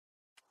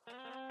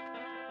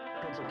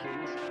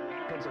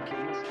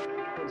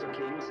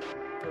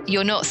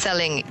You're not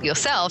selling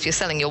yourself, you're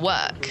selling your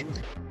work.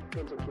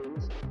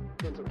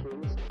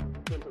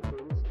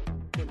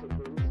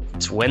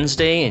 It's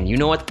Wednesday, and you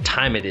know what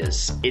time it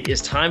is. It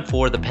is time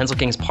for the Pencil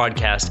Kings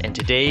podcast, and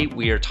today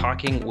we are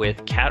talking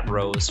with Kat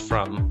Rose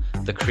from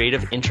the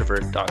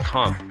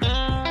creativeintrovert.com.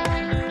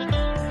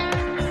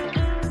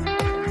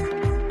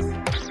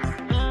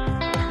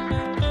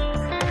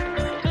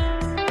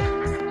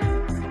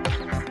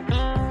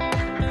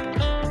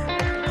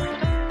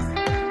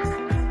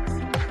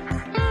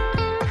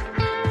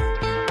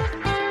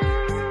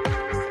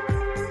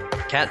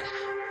 Kat,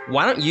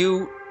 why don't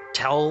you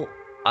tell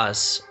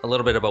us a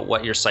little bit about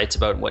what your site's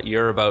about, what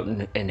you're about,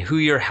 and who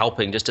you're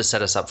helping, just to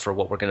set us up for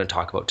what we're going to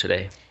talk about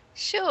today.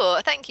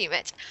 Sure. Thank you,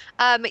 Mitch.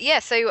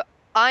 So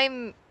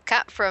I'm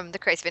Kat from the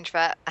Creative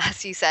Introvert,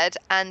 as you said,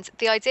 and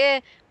the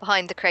idea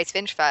behind the Creative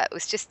Introvert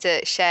was just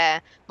to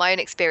share my own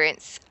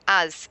experience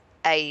as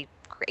a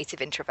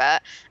creative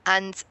introvert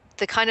and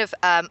the kind of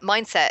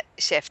mindset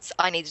shifts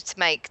I needed to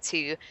make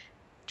to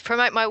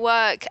promote my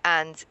work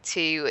and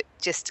to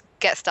just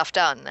get stuff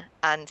done.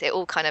 And it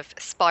all kind of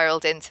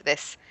spiraled into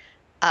this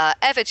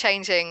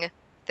ever-changing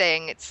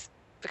thing. It's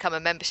become a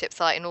membership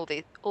site and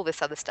all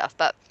this other stuff,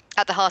 but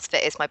at the heart of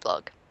it is my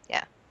blog.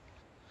 Yeah.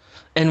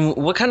 And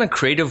what kind of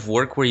creative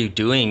work were you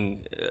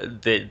doing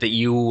that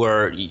you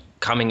were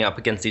coming up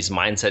against these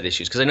mindset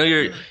issues? Because I know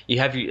you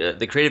have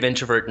the Creative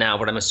Introvert now,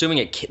 but I'm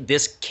assuming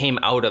this came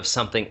out of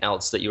something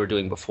else that you were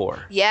doing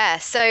before. Yeah,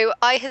 so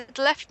I had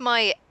left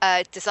my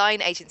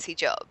design agency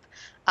job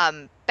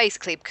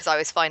basically because I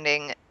was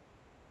finding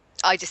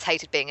I just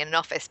hated being in an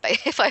office, but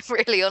if I'm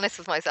really honest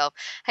with myself,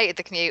 hated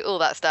the commute, all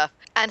that stuff,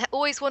 and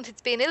always wanted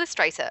to be an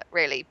illustrator,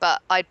 really.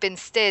 But I'd been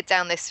steered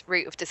down this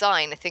route of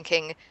design,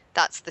 thinking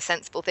that's the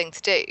sensible thing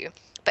to do.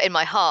 But in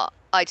my heart,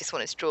 I just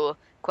wanted to draw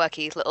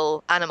quirky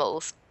little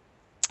animals.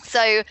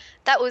 So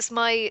that was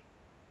my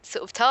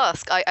sort of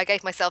task. I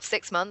gave myself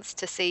 6 months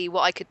to see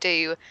what I could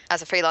do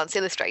as a freelance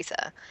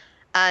illustrator.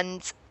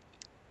 And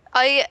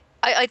I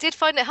did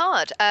find it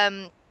hard.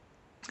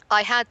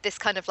 I had this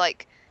kind of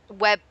like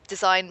web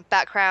design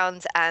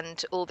background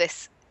and all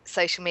this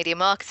social media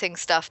marketing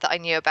stuff that I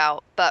knew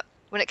about. But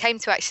when it came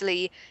to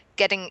actually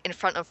getting in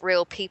front of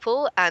real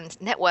people and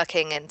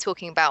networking and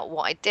talking about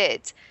what I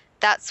did,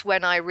 that's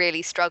when I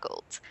really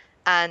struggled.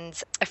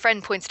 And a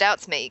friend pointed out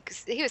to me,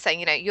 because he was saying,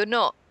 you're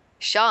not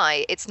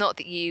shy. It's not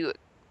that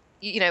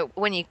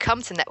when you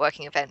come to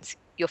networking events,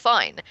 you're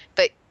fine,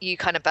 but you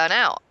kind of burn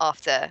out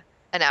after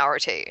an hour or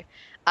two.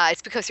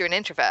 It's because you're an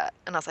introvert.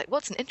 And I was like,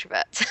 what's an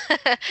introvert?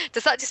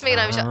 Does that just mean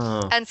I'm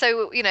shy? And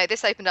so,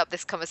 this opened up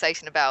this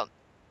conversation about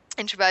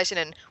introversion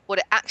and what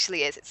it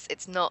actually is.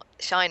 It's not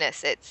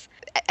shyness, it's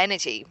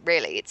energy,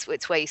 really. It's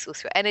where you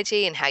source your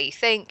energy and how you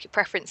think, your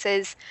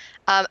preferences.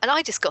 And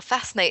I just got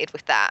fascinated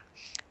with that.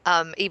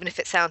 Even if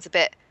it sounds a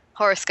bit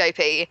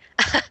horoscopy,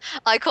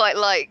 I quite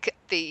like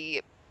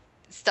the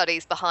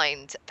studies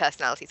behind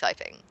personality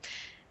typing.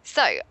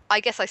 So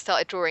I guess I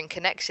started drawing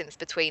connections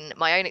between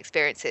my own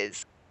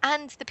experiences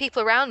and the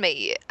people around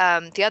me,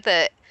 the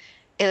other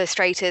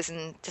illustrators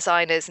and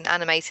designers and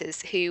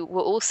animators who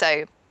were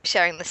also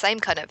sharing the same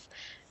kind of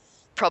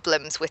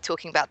problems with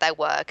talking about their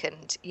work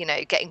and,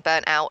 getting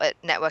burnt out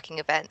at networking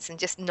events and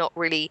just not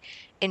really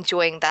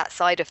enjoying that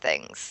side of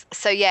things.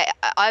 So yeah,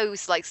 I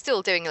was like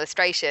still doing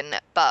illustration,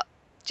 but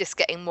just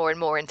getting more and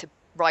more into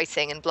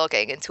writing and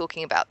blogging and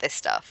talking about this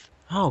stuff.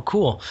 Oh,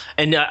 cool.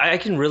 And I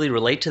can really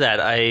relate to that.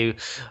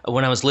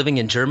 When I was living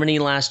in Germany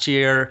last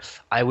year,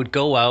 I would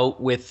go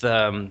out with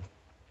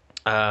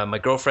my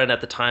girlfriend at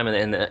the time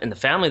and the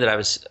family that I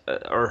was,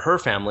 or her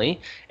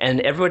family,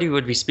 and everybody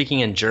would be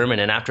speaking in German.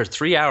 And after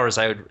 3 hours,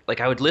 I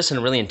would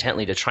listen really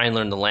intently to try and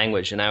learn the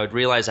language. And I would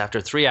realize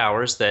after 3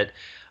 hours that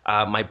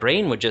my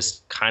brain would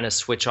just kind of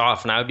switch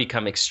off and I would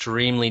become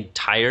extremely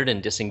tired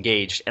and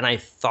disengaged. And I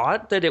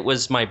thought that it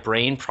was my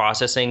brain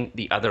processing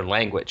the other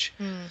language,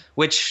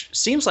 which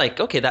seems like,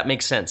 okay, that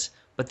makes sense.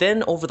 But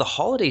then over the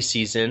holiday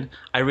season,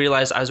 I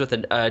realized I was with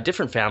a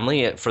different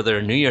family for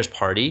their New Year's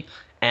party.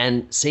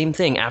 And same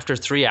thing, after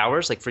 3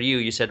 hours, like for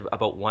you said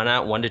about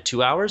 1 to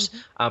 2 hours.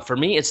 For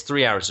me, it's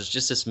 3 hours. It's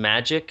just this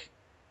magic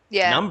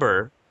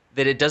number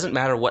that it doesn't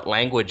matter what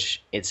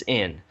language it's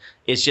in.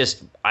 It's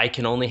just I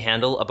can only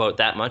handle about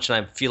that much,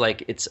 and I feel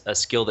like it's a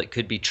skill that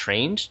could be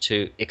trained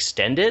to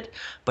extend it.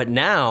 But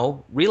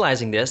now,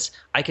 realizing this,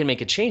 I can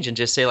make a change and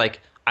just say, like,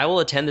 I will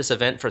attend this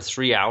event for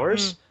 3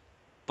 hours,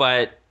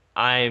 but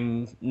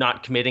I'm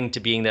not committing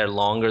to being there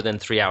longer than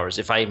 3 hours.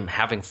 If I'm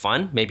having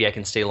fun, maybe I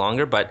can stay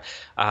longer. But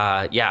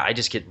I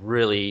just get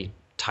really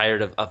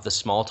tired of the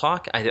small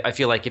talk. I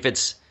feel like if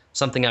it's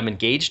something I'm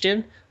engaged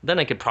in, then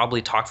I could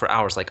probably talk for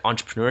hours, like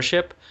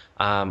entrepreneurship.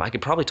 I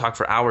could probably talk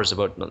for hours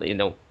about,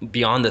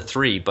 beyond the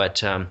three. But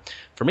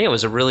for me, it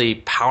was a really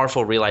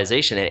powerful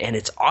realization. And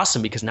it's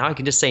awesome because now I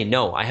can just say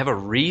no. I have a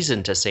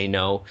reason to say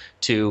no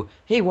to,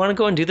 hey, want to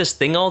go and do this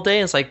thing all day?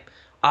 And it's like,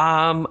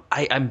 I'm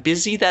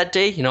busy that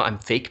day. I'm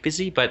fake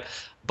busy, but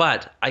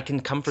I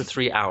can come for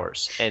 3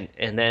 hours. And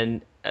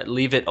then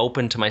leave it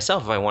open to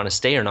myself if I want to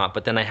stay or not.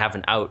 But then I have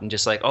an out and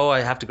just like, oh,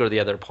 I have to go to the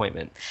other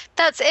appointment.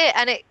 That's it.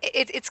 And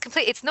it's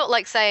complete. It's not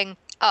like saying,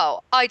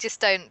 oh, I just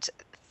don't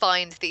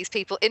find these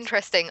people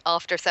interesting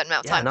after a certain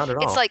amount of Yeah, time. not at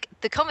It's all. like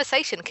the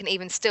conversation can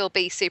even still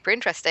be super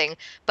interesting,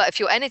 but if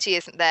your energy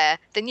isn't there,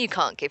 then you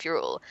can't give your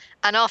all.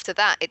 And after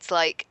that, it's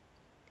like,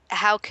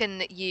 how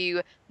can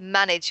you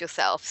manage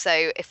yourself?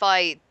 So if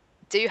I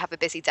do have a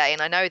busy day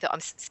and I know that I'm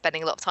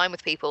spending a lot of time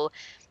with people,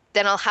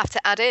 then I'll have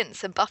to add in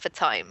some buffer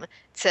time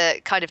to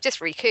kind of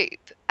just recoup.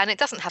 And it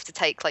doesn't have to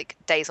take like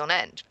days on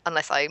end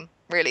unless I'm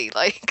really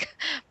like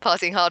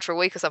partying hard for a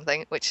week or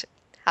something, which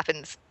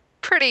happens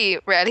pretty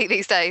rarely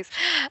these days.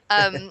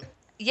 Um,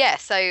 yeah,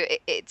 so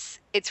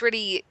it's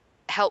really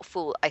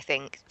helpful, I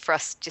think, for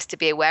us just to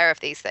be aware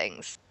of these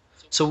things.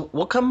 So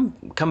we'll come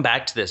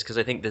back to this because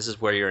I think this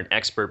is where you're an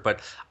expert, but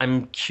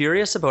I'm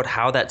curious about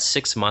how that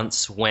 6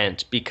 months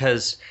went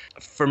because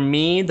for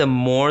me, the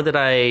more that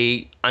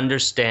I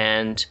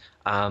understand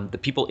the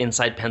people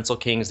inside Pencil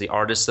Kings, the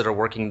artists that are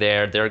working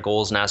there, their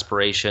goals and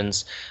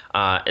aspirations,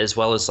 as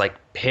well as like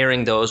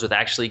pairing those with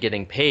actually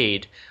getting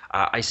paid,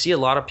 I see a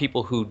lot of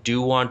people who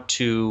do want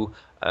to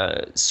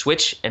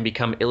switch and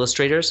become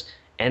illustrators,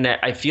 and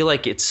I feel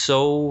like it's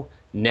so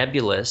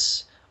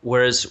nebulous.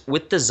 Whereas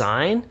with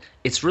design,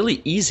 it's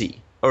really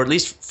easy, or at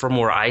least from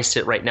where I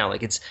sit right now.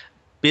 Like it's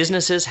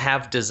businesses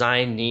have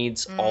design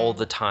needs all Mm,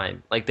 the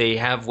time. Like they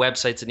have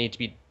websites that need to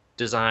be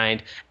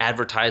designed,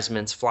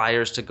 advertisements,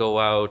 flyers to go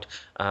out,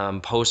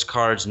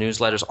 postcards,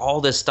 newsletters,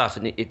 all this stuff,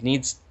 and it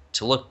needs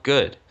to look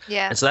good.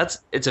 yeah. And so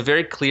it's a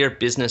very clear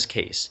business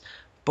case.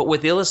 But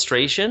with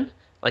illustration,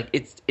 like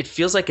it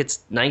feels like it's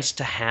nice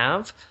to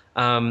have.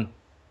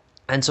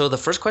 And so the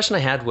first question I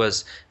had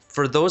was,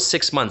 for those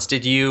 6 months,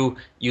 did you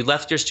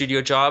left your studio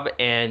job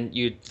and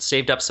you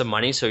saved up some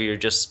money, so you're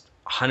just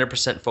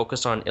 100%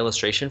 focused on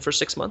illustration for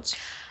 6 months?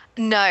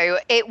 No,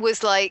 it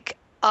was like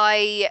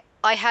I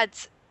had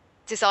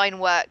design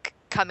work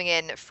coming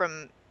in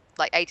from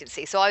like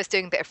agency. So I was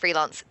doing a bit of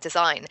freelance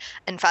design.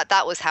 In fact,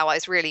 that was how I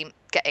was really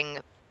getting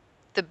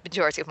the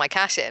majority of my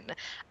cash in.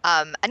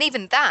 And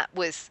even that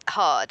was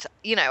hard.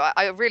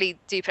 I really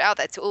do put it out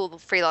there to all the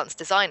freelance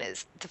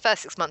designers. The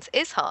first 6 months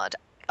is hard.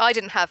 I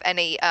didn't have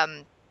any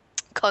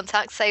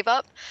contacts save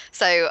up,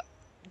 so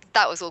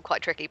that was all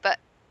quite tricky. But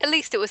at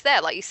least it was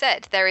there, like you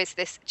said. There is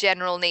this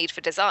general need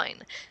for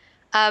design.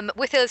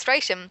 With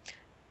illustration,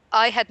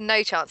 I had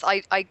no chance.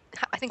 I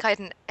think I had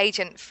an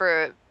agent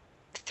for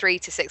 3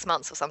 to 6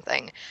 months or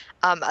something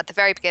at the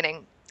very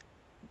beginning.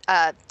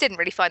 Didn't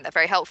really find that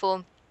very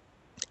helpful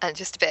and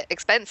just a bit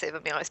expensive. I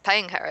mean, I was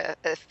paying her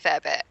a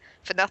fair bit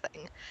for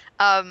nothing.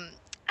 Um,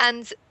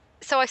 and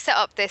so I set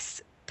up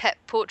this pet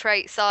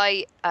portrait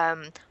site.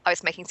 I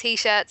was making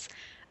t-shirts,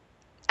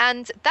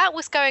 and that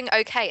was going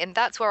okay. And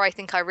that's where I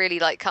think I really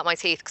like cut my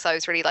teeth because I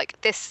was really like,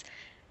 this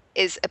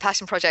is a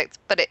passion project,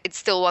 but it's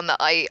still one that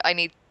I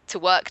need to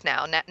work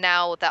now.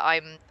 Now that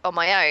I'm on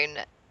my own,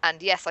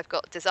 and yes, I've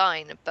got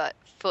design, but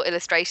for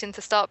illustration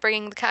to start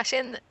bringing the cash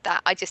in,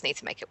 that I just need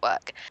to make it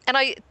work. And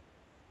I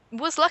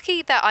was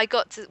lucky that I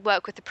got to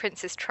work with the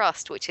Prince's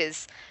Trust, which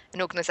is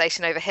an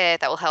organization over here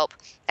that will help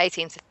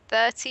 18 to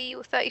 30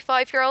 or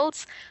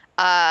 35-year-olds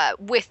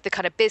with the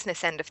kind of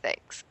business end of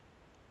things.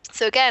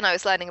 So again, I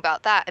was learning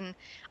about that, and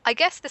I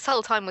guess this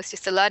whole time was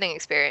just a learning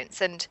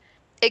experience, and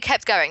it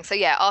kept going. So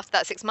yeah, after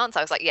that 6 months,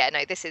 I was like, yeah,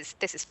 no, this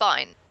is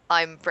fine.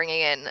 I'm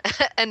bringing in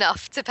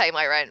enough to pay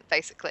my rent,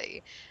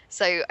 basically.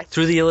 So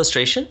Through the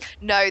illustration?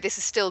 no, this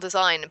is still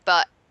design,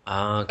 but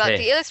Okay.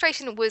 the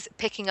illustration was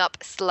picking up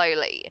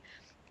slowly.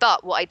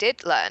 But what I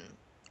did learn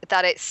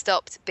that it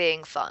stopped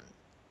being fun.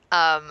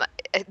 Um,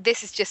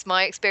 this is just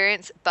my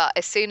experience, but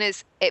as soon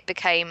as it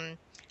became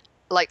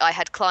like I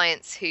had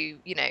clients who,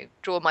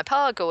 draw my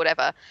pug or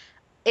whatever,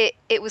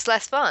 it was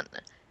less fun.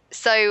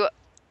 So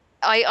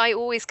I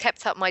always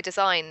kept up my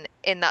design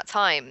in that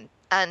time.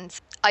 And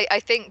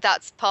I think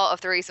that's part of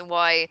the reason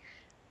why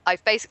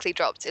I've basically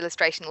dropped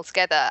illustration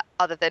altogether,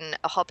 other than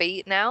a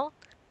hobby now.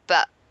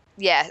 But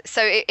yeah,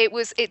 so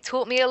it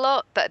taught me a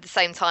lot, but at the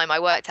same time I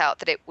worked out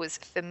that it was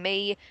for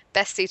me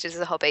best suited as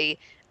a hobby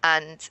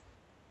and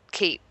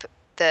keep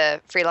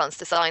the freelance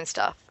design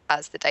stuff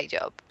as the day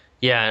job.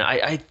 Yeah,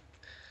 and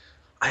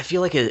I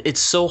feel like it's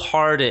so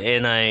hard,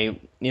 and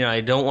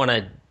I don't want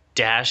to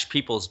dash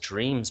people's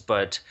dreams,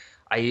 but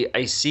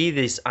I see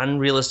these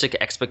unrealistic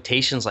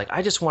expectations. Like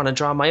I just want to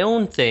draw my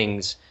own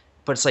things,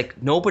 but it's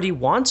like nobody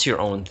wants your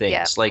own Yeah.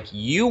 things. Like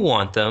you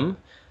want them,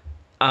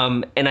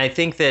 and I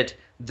think that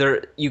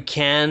there you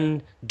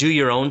can do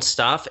your own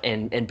stuff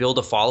and build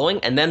a following,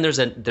 and then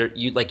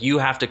you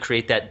have to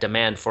create that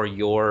demand for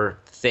your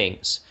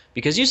things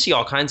because you see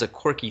all kinds of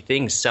quirky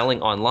things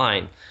selling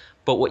online,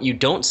 but what you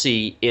don't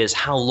see is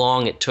how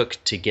long it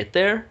took to get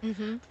there.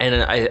 Hmm.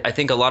 And I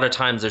think a lot of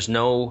times there's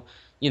no,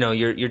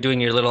 you're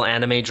doing your little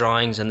anime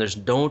drawings and there's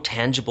no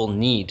tangible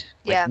need.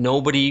 Like Yeah.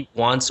 nobody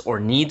wants or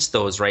needs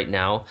those right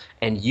now,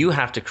 and you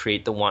have to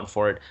create the want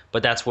for it.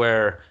 But that's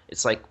where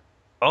it's like,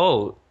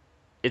 oh,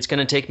 it's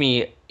going to take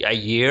me a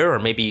year or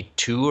maybe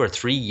 2 or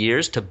 3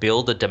 years to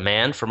build a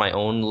demand for my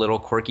own little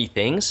quirky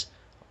things.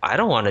 I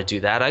don't want to do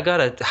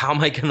that. How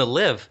am I going to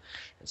live?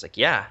 It's like,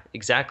 yeah,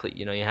 exactly.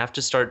 You have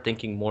to start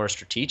thinking more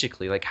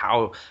strategically. Like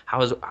how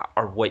is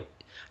or what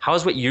how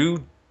is what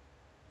you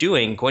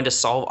doing going to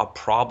solve a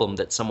problem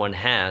that someone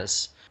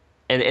has?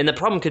 And the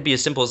problem could be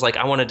as simple as like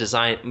I want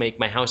to make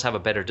my house have a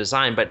better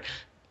design, but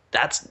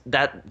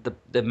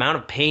the amount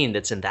of pain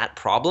that's in that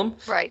problem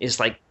Right. is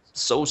like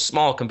so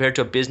small compared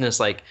to a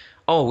business like,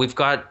 oh, we've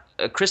got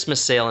a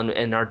Christmas sale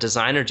and our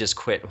designer just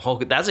quit. Well,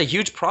 that's a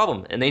huge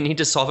problem and they need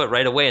to solve it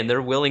right away and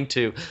they're willing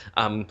to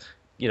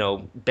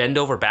bend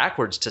over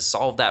backwards to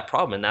solve that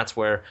problem. And that's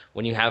where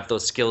when you have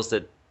those skills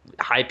that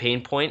high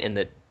pain point and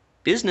that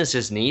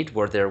businesses need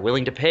where they're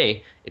willing to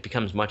pay, it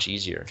becomes much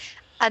easier.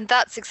 And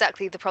that's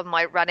exactly the problem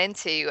I ran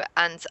into.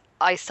 And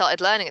I started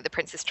learning at the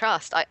Prince's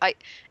Trust.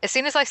 As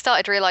soon as I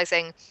started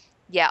realizing,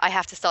 yeah, I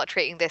have to start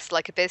treating this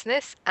like a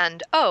business,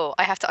 and oh,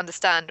 I have to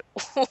understand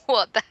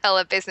what the hell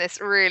a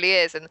business really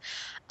is. And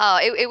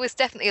it was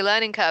definitely a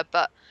learning curve.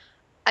 But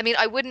I mean,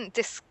 I wouldn't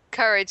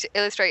discourage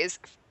illustrators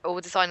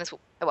or designers.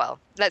 Well,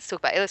 let's talk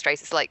about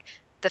illustrators. Like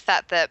the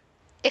fact that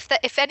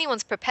if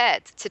anyone's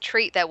prepared to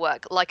treat their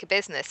work like a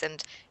business,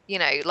 and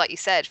like you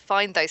said,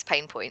 find those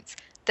pain points,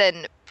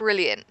 then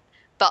brilliant.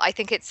 But I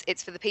think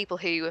it's for the people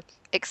who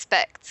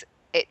expect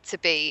it to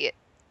be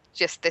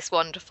just this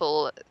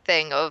wonderful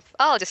thing of,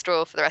 "Oh, I'll just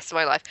draw for the rest of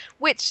my life,"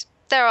 which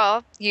there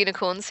are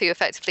unicorns who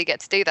effectively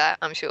get to do that,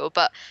 I'm sure.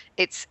 But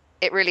it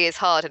really is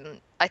hard, and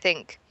I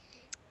think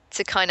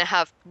to kind of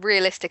have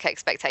realistic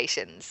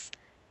expectations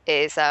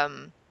is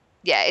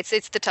yeah, it's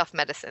the tough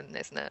medicine,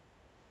 isn't it?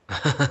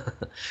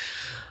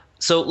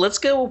 So let's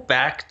go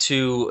back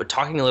to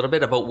talking a little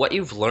bit about what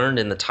you've learned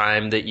in the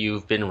time that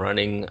you've been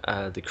running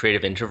the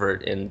Creative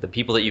Introvert and the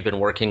people that you've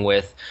been working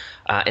with,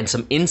 and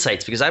some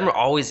insights, because I'm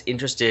always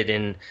interested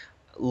in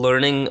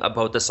learning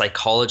about the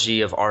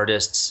psychology of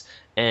artists.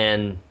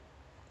 And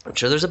I'm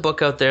sure there's a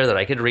book out there that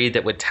I could read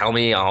that would tell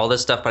me all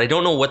this stuff, but I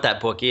don't know what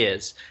that book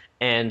is.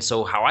 And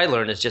so how I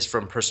learn is just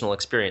from personal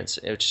experience.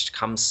 It just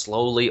comes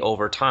slowly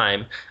over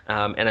time.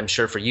 And I'm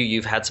sure for you,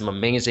 you've had some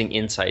amazing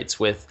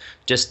insights with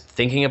just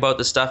thinking about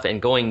the stuff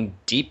and going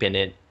deep in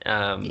it.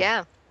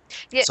 Yeah.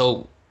 Yeah,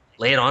 So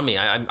lay it on me.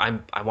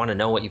 I want to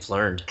know what you've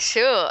learned.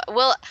 sure.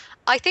 Well,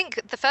 I think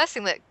the first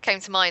thing that came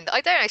to mind, I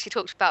don't actually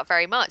talk about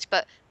very much,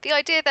 but the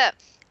idea that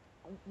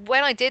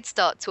when I did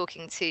start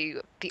talking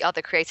to the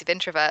other creative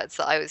introverts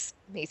that I was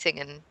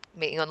meeting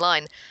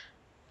online,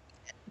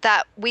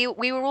 that we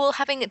were all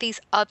having these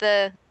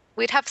other,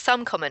 we'd have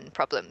some common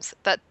problems,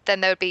 but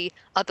then there would be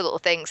other little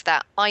things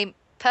that I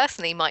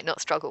personally might not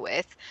struggle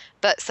with,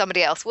 but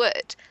somebody else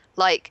would.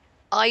 Like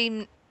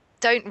I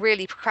don't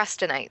really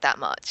procrastinate that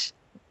much,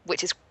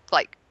 which is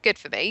like good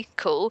for me,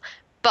 cool.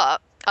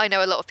 But I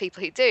know a lot of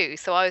people who do,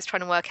 so I was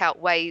trying to work out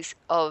ways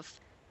of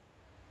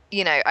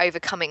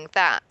overcoming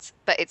that.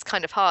 But it's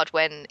kind of hard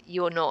when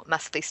you're not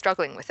massively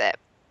struggling with it.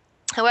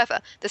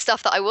 However, the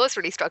stuff that I was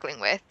really struggling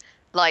with,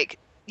 like,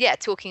 yeah,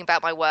 talking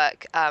about my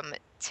work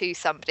to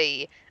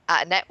somebody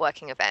at a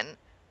networking event,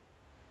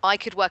 I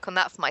could work on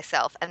that for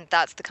myself. And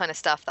that's the kind of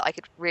stuff that I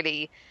could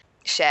really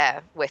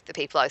share with the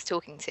people I was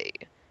talking to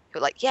who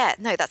were like, yeah,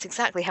 no, that's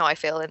exactly how I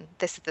feel. And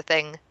this is the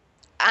thing.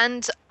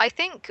 And I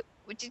think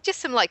just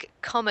some like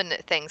common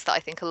things that I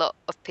think a lot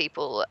of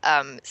people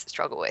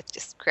struggle with,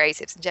 just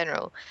creatives in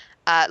general,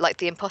 like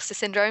the imposter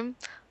syndrome.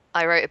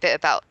 I wrote a bit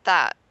about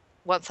that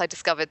once I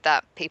discovered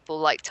that people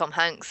like Tom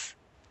Hanks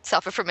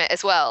suffer from it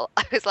as well.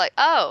 I was like,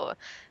 oh,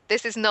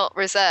 this is not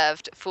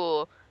reserved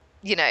for,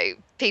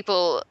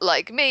 people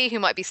like me who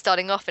might be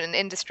starting off in an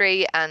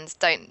industry and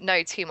don't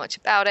know too much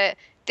about it.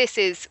 This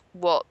is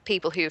what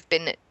people who've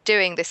been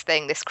doing this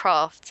thing, this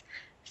craft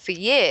for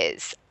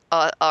years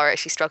are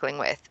actually struggling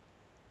with.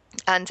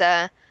 And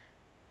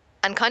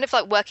kind of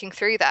like working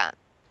through that.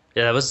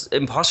 Yeah, that was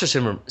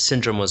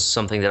syndrome was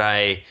something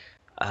that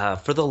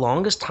for the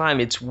longest time,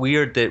 it's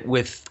weird that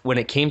when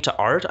it came to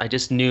art, I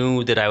just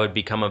knew that I would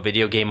become a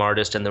video game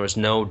artist, and there was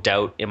no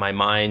doubt in my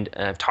mind.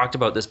 And I've talked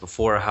about this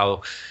before,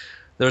 how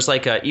there's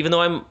like even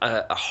though I'm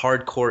a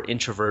hardcore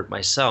introvert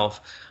myself,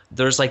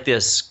 there's like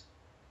this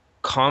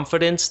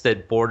confidence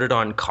that bordered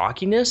on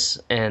cockiness.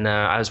 And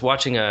I was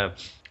watching a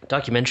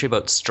documentary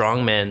about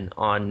strongmen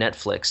on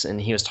Netflix,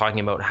 and he was talking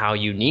about how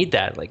you need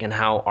that, like, and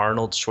how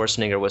Arnold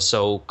Schwarzenegger was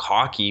so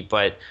cocky,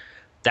 but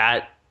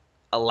that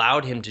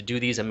allowed him to do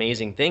these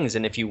amazing things.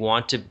 And if you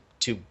want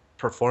to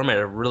perform at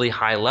a really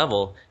high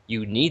level,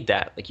 you need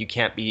that. Like you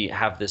can't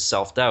have this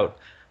self-doubt.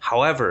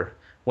 However,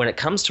 when it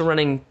comes to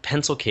running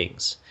Pencil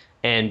Kings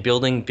and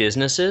building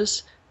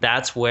businesses,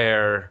 that's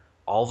where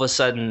all of a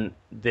sudden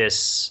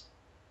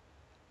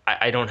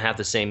I don't have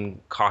the same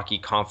cocky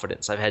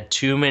confidence. I've had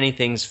too many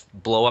things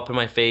blow up in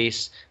my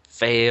face,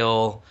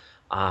 fail,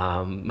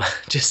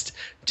 just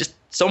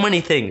so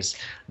many things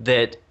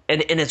that,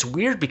 and it's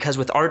weird because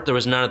with art there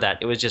was none of that.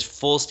 It was just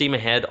full steam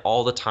ahead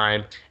all the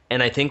time.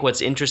 And I think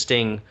what's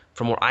interesting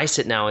from where I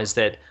sit now is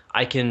that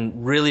I can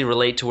really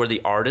relate to where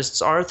the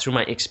artists are through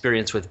my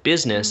experience with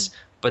business,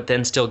 but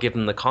then still give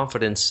them the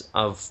confidence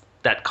of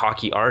that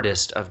cocky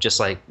artist of just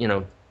like,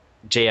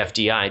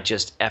 JFDI,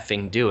 just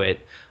effing do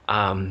it.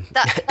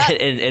 That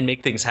that and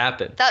make things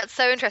happen. that's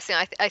so interesting.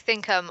 I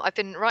think I've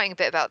been writing a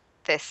bit about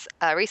this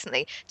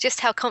recently, just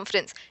how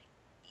confidence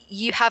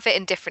you have it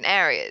in different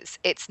areas.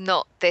 It's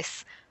not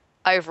this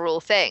overall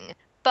thing,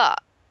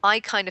 but I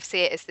kind of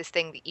see it as this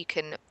thing that you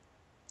can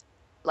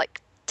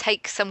like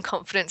take some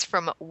confidence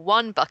from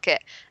one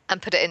bucket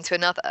and put it into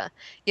another,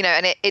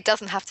 and it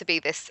doesn't have to be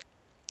this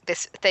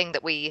thing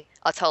that we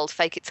are told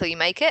fake it till you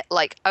make it.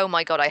 Like, oh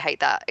my God, I hate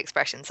that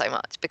expression so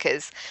much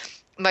because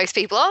most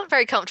people aren't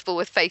very comfortable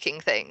with faking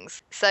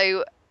things.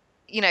 So,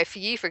 for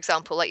you, for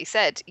example, like you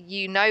said,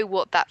 you know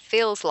what that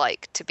feels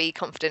like to be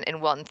confident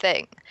in one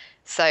thing.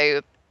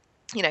 So,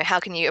 how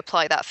can you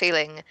apply that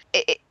feeling?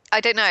 I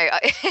don't know.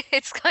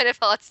 It's kind of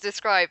hard to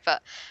describe,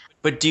 but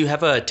But do you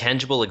have a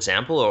tangible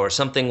example or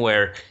something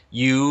where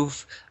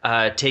you've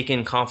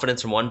taken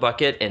confidence from one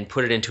bucket and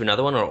put it into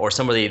another one, or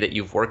somebody that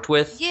you've worked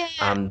with yeah.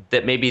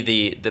 that maybe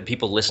the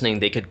people listening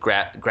they could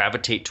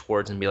gravitate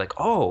towards and be like,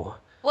 oh,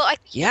 Well, I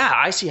think yeah,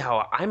 I see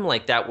how I'm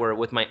like that. Where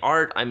with my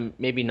art, I'm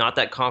maybe not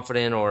that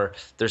confident, or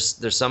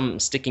there's some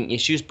sticking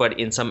issues, but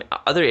in some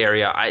other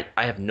area,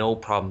 I have no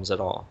problems at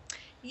all.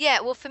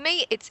 Yeah, well, for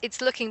me, it's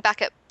looking back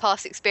at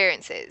past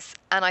experiences,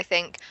 and I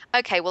think,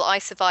 okay, well, I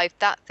survived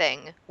that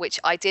thing, which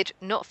I did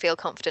not feel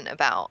confident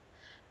about,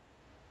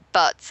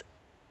 but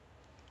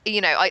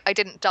I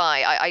didn't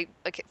die.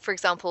 Like, for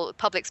example,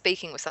 public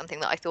speaking was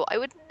something that I thought I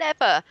would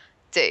never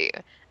do,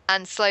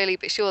 and slowly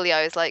but surely,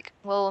 I was like,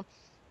 well,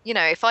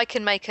 if I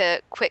can make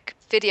a quick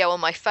video on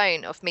my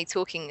phone of me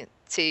talking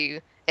to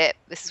it,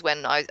 this is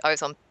when I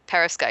was on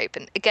Periscope,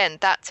 and again,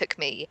 that took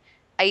me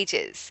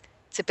ages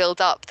to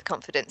build up the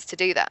confidence to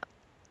do that.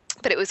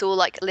 But it was all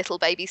like little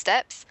baby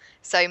steps.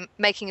 So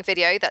making a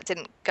video that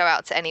didn't go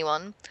out to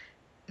anyone,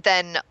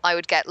 then I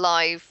would go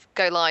live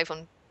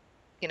on,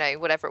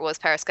 whatever it was,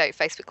 Periscope,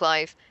 Facebook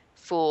Live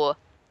for,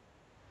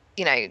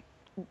 you know,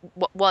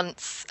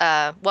 once,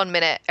 1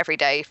 minute every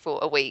day for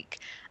a week.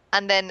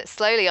 And then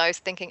slowly I was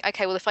thinking,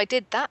 okay, well, if I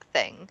did that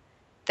thing,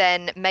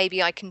 then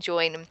maybe I can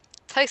join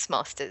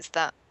Toastmasters,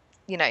 that,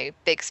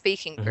 big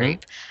speaking Hmm.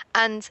 group.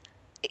 And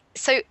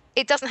so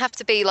it doesn't have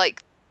to be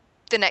like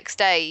the next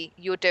day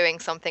you're doing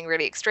something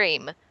really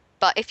extreme.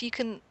 But if you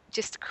can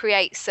just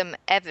create some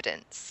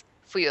evidence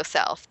for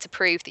yourself to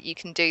prove that you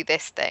can do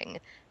this thing,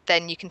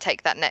 then you can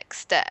take that next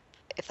step,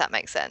 if that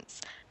makes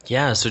sense.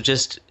 Yeah, so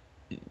just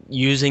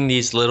using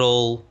these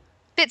little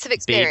Bits of baby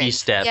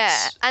experience, yeah.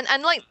 steps.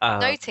 And like Uh,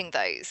 noting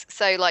those.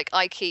 So like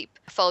I keep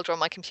a folder on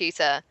my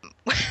computer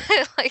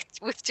like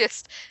with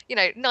just,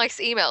 nice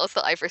emails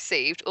that I've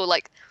received or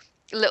like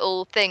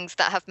little things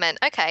that have meant,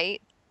 okay,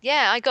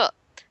 yeah, I got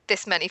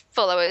this many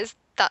followers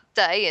that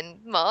day in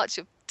March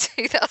of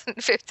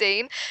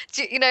 2015.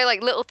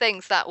 Like little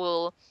things that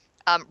will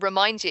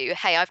remind you,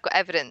 hey, I've got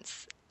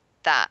evidence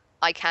that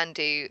I can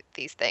do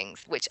these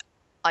things, which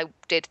I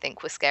did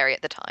think was scary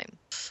at the time.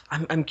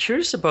 I'm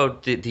curious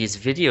about these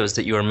videos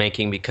that you are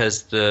making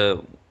because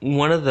the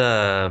one of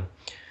the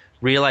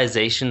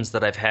realizations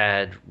that I've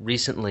had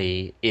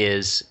recently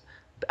is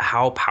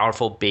how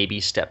powerful baby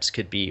steps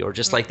could be, or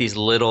just like Mm, these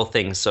little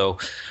things. So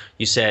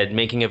you said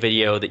making a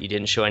video that you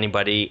didn't show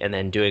anybody, and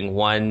then doing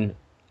one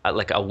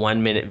like a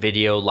 1 minute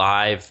video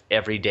live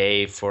every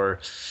day for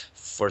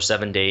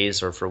 7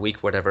 days or for a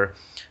week, whatever.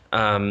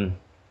 Um,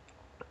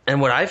 and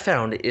what I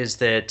found is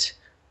that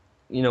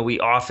we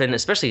often,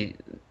 especially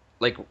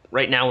like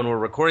right now when we're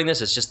recording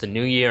this, it's just the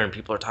new year and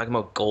people are talking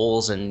about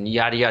goals and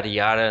yada yada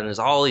yada, and there's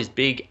all these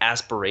big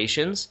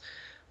aspirations.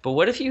 But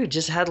what if you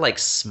just had like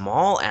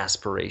small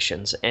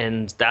aspirations?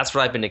 And that's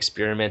what I've been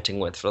experimenting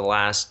with for the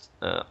last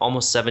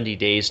almost 70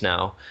 days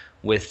now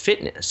with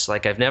fitness.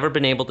 Like I've never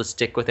been able to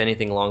stick with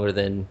anything longer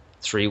than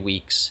 3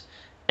 weeks.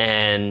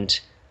 And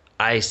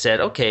I said,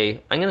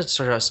 okay, I'm going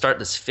to start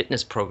this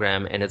fitness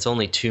program, and it's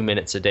only 2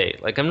 minutes a day.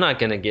 Like I'm not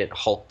going to get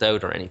hulked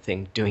out or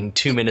anything doing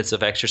 2 minutes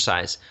of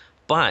exercise,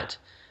 but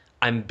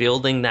I'm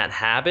building that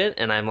habit,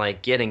 and I'm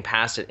like getting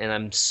past it, and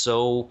I'm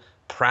so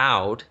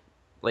proud,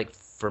 like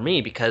for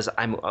me, because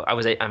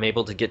I'm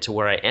able to get to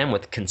where I am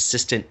with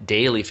consistent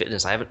daily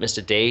fitness. I haven't missed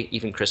a day,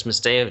 even Christmas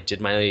Day. I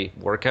did my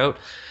workout,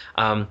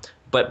 um,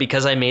 but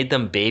because I made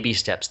them baby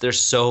steps, they're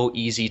so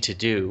easy to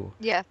do,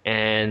 yeah.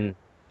 and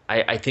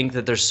I think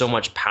that there's so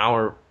much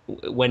power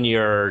when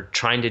you're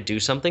trying to do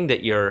something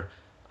that you're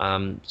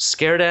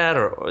scared at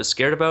or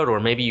scared about,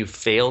 or maybe you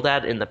failed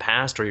at in the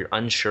past or you're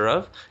unsure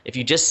of. If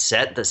you just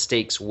set the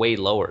stakes way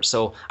lower.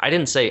 So I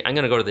didn't say I'm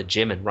going to go to the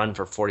gym and run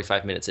for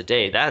 45 minutes a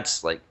day.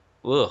 That's like,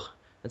 ugh,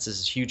 that's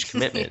this huge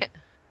commitment. Yeah.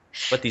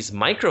 But these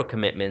micro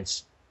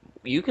commitments,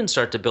 you can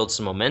start to build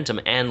some momentum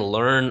and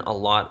learn a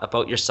lot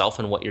about yourself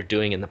and what you're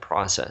doing in the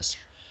process.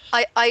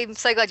 I'm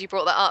so glad you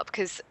brought that up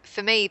because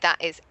for me, that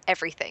is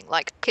everything.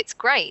 Like, it's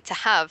great to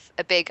have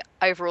a big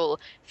overall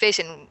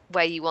vision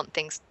where you want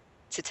things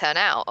to turn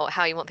out or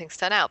how you want things to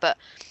turn out. But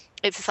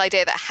it's this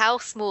idea that how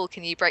small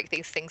can you break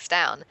these things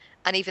down?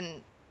 And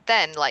even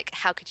then, like,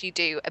 how could you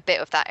do a bit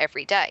of that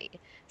every day?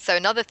 So,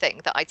 another thing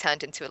that I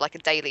turned into like a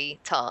daily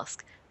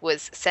task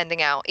was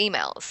sending out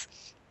emails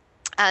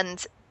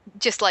and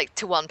just like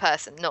to one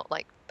person, not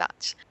like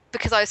batch.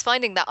 because I was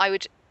finding that I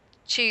would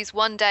choose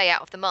one day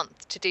out of the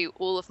month to do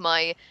all of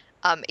my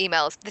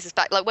emails. This is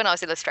back like when I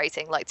was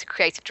illustrating, like to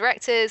creative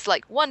directors,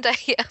 like one day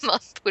a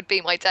month would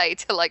be my day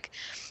to like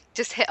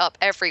just hit up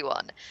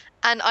everyone.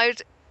 And I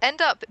would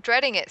end up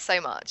dreading it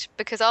so much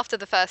because after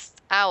the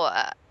first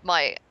hour,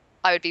 I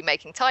would be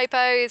making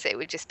typos, it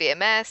would just be a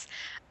mess.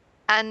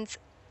 And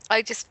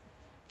I just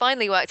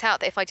finally worked out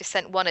that if I just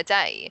sent one a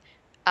day,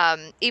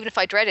 even if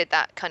I dreaded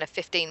that kind of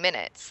 15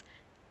 minutes,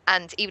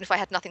 and even if I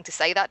had nothing to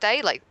say that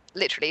day, like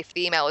literally if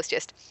the email was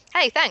just,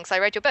 hey, thanks, I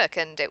read your book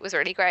and it was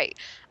really great,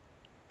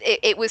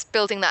 it was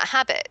building that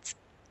habit.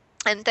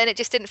 And then it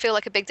just didn't feel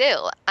like a big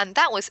deal. And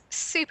that was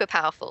super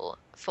powerful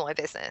for my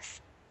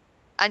business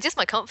and just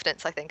my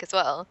confidence, I think, as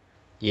well.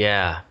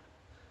 Yeah.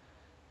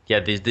 Yeah,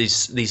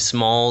 these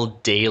small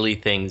daily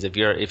things. If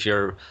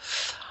you're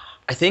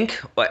I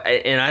think,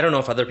 and I don't know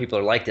if other people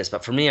are like this,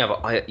 but for me,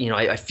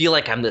 I feel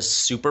like I'm this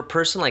super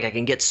person. Like I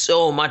can get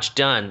so much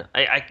done.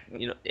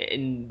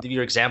 In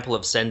your example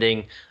of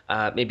sending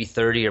maybe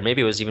 30 or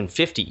maybe it was even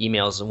 50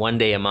 emails one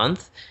day a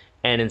month,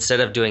 and instead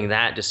of doing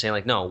that, just saying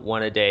like, no,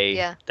 one a day,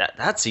 Yeah.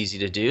 that's easy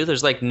to do.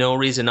 There's like no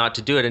reason not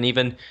to do it. And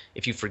even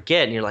if you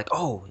forget and you're like,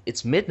 oh,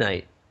 it's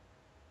midnight.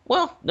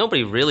 Well,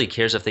 nobody really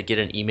cares if they get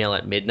an email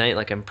at midnight.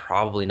 Like, I'm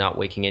probably not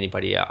waking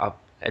anybody up.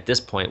 At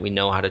this point, we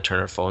know how to turn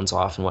our phones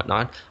off and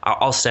whatnot.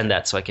 I'll send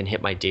that so I can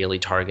hit my daily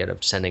target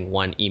of sending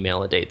one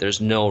email a day.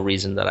 There's no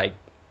reason that I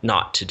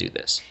not to do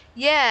this.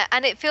 Yeah.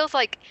 And it feels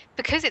like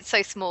because it's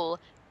so small,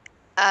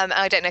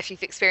 I don't know if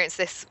you've experienced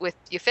this with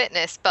your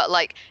fitness, but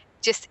like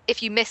just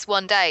if you miss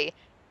one day,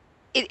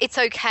 it's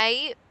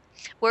okay.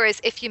 Whereas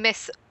if you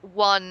miss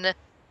one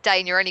day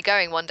and you're only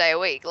going one day a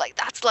week, like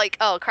that's like,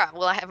 oh crap,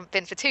 well I haven't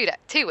been for 2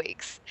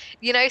 weeks,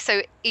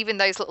 So even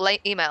those little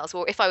late emails,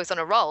 or if I was on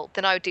a roll,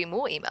 then I would do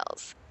more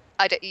emails.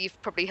 I don't,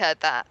 you've probably heard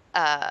that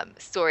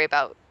story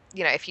about,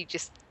 if you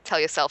just tell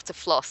yourself to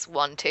floss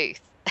one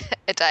tooth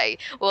a day,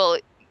 well,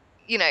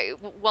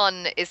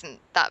 one isn't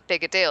that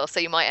big a deal, so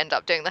you might end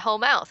up doing the whole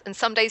mouth, and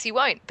some days you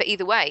won't. But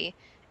either way,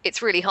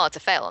 it's really hard to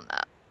fail on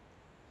that.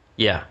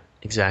 Yeah,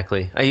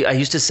 exactly. I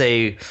used to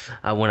say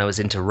when I was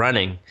into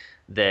running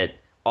that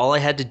all I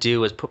had to do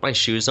was put my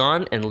shoes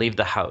on and leave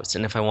the house.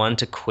 And if I wanted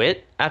to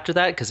quit after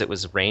that because it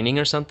was raining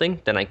or something,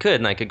 then I could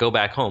and I could go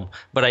back home.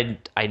 But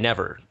I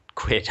never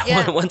quit.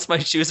 Yeah, Once my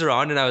shoes are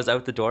on and I was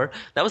out the door,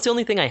 that was the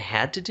only thing I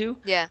had to do.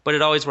 yeah. But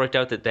it always worked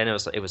out that then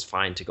it was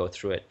fine to go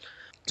through it.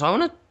 So I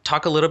want to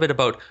talk a little bit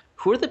about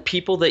who are the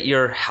people that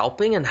you're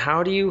helping and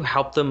how do you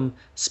help them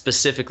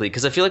specifically?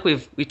 Because I feel like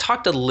we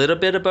talked a little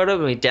bit about it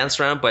when we danced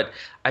around, but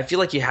I feel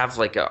like you have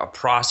like a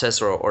process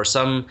or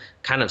some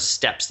kind of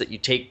steps that you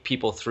take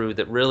people through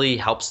that really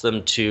helps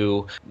them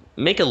to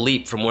make a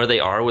leap from where they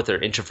are with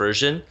their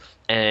introversion.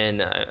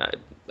 And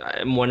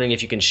I'm wondering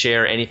if you can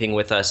share anything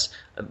with us.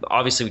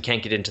 Obviously, we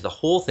can't get into the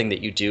whole thing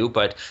that you do,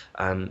 but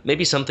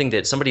maybe something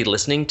that somebody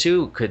listening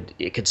to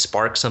could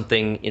spark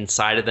something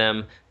inside of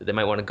them that they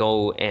might want to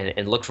go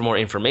and look for more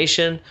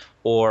information,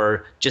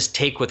 or just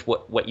take with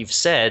what you've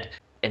said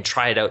and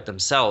try it out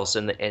themselves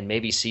and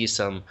maybe see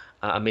some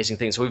amazing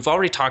things. So we've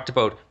already talked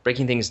about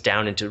breaking things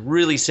down into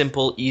really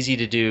simple, easy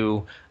to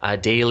do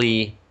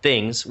daily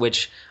things,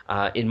 which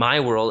in my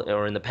world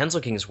or in the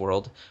Pencil Kings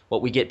world,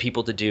 what we get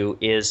people to do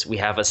is we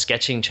have a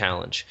sketching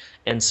challenge.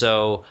 And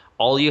so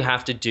all you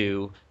have to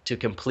do to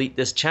complete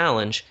this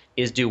challenge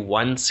is do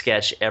one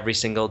sketch every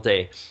single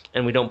day.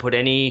 And we don't put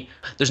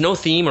there's no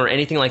theme or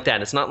anything like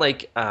that. It's not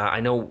like, I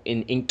know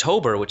in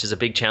Inktober, which is a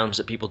big challenge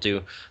that people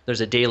do,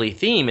 there's a daily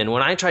theme. And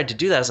when I tried to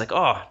do that, I was like,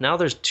 oh, now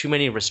there's too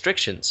many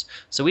restrictions.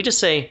 So we just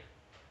say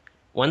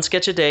one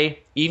sketch a day.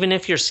 Even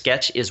if your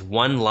sketch is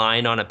one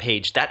line on a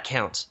page, that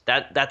counts.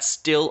 That's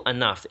still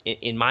enough.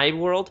 In my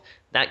world,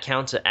 that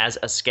counts as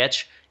a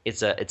sketch.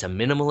 It's a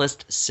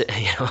minimalist,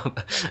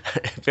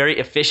 very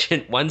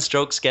efficient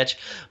one-stroke sketch,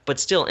 but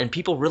still, and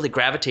people really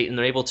gravitate and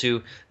they're able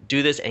to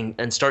do this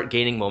and start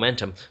gaining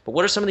momentum. But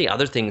what are some of the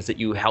other things that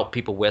you help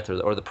people with,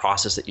 or the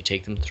process that you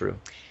take them through?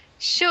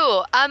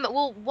 Sure.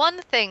 Well,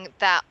 one thing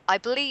that I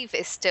believe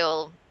is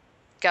still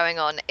going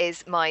on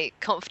is my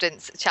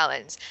confidence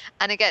challenge.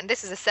 And again,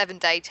 this is a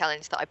 7-day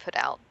challenge that I put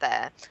out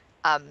there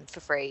for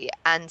free.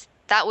 And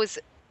that was,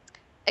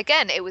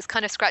 again, it was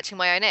kind of scratching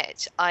my own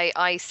itch.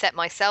 I set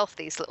myself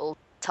these little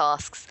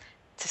tasks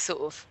to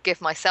sort of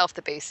give myself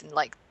the boost and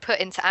like put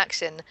into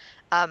action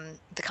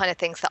the kind of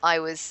things that I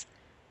was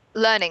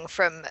learning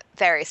from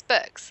various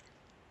books.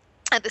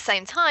 At the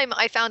same time,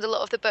 I found a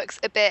lot of the books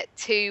a bit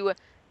too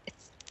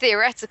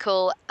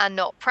theoretical and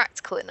not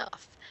practical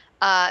enough.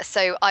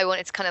 So I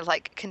wanted to kind of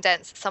like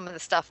condense some of the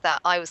stuff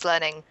that I was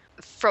learning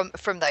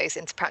from those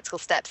into practical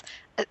steps.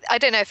 I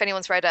don't know if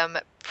anyone's read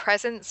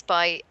Presence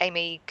by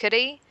Amy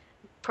Cuddy.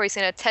 Probably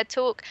seen a TED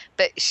talk,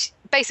 but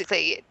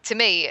basically to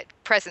me,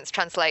 presence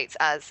translates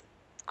as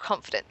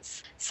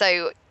confidence.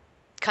 So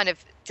kind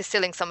of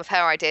distilling some of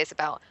her ideas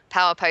about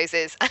power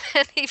poses,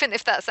 and even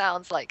if that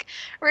sounds like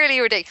really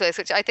ridiculous,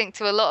 which I think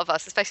to a lot of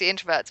us, especially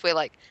introverts, we're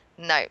like,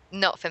 no,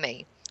 not for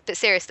me. But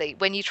seriously,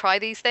 when you try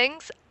these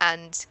things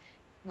and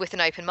with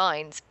an open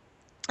mind,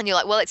 And you're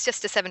like, well, it's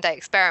just a 7 day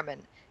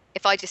experiment.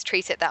 If I just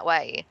treat it that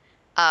way,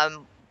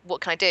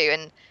 what can I do?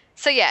 And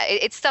so, yeah,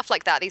 it's stuff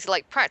like that. These are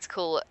like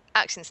practical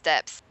action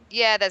steps.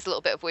 Yeah, there's a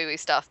little bit of woo-woo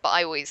stuff, but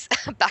I always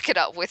back it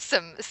up with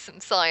some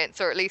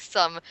science or at least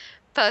some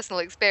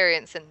personal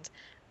experience.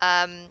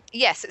 And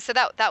yes, so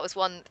that was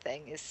one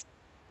thing is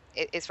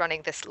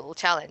running this little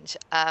challenge.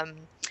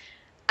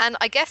 And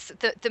I guess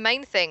the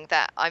main thing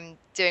that I'm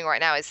doing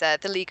right now is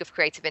the League of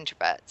Creative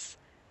Introverts,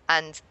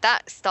 and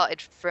that started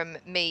from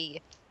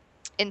me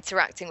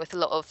interacting with a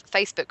lot of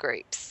Facebook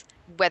groups,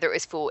 whether it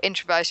was for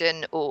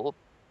introversion or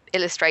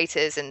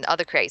illustrators and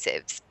other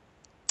creatives,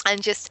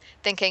 and just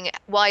thinking,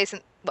 why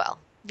isn't, well,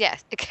 yeah,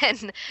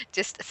 again,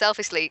 just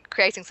selfishly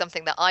creating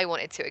something that I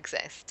wanted to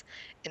exist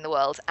in the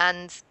world.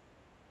 And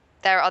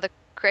there are other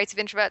creative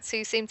introverts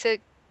who seem to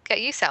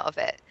get use out of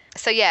it.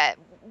 So, yeah,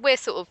 we're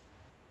sort of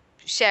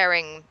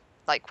sharing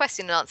like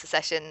question and answer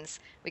sessions.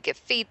 We give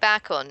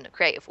feedback on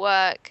creative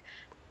work,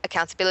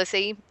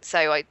 accountability.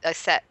 So I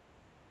set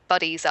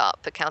buddies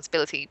up,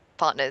 accountability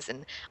partners.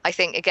 And I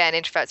think, again,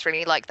 introverts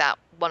really like that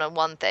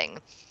one-on-one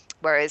thing.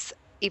 Whereas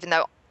even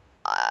though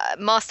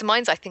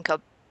masterminds, I think, are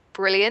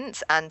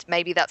brilliant, and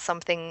maybe that's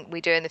something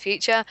we do in the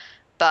future,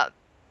 but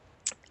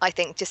I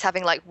think just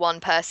having like one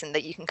person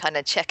that you can kind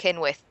of check in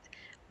with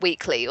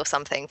weekly or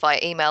something via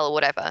email or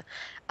whatever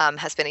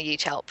has been a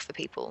huge help for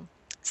people.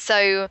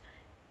 So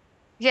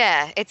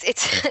yeah, it's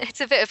it's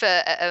a bit of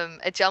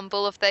a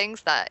jumble of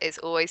things that is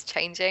always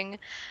changing,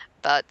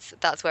 but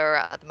that's where we're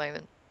at the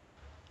moment.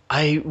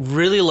 I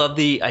really love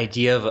the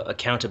idea of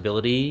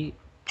accountability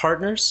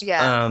partners.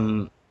 Yeah.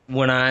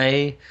 When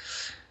my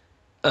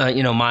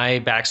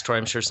backstory,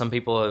 I'm sure some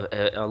people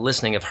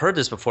listening have heard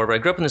this before, but I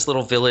grew up in this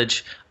little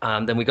village.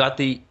 Then we got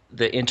the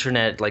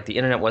internet, like the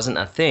internet wasn't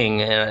a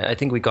thing. And I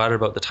think we got it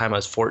about the time I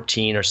was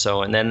 14 or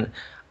so. And then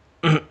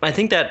I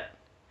think that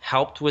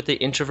helped with the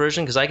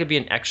introversion because I could be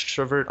an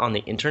extrovert on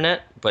the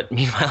internet, but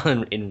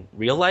meanwhile in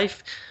real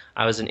life,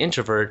 I was an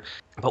introvert.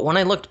 But when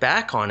I looked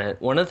back on it,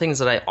 one of the things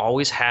that I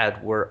always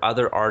had were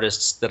other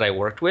artists that I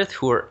worked with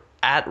who were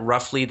at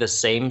roughly the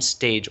same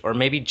stage or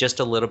maybe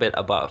just a little bit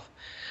above.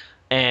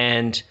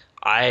 And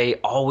I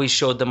always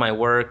showed them my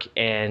work,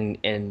 and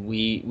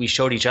we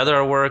showed each other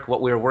our work, what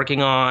we were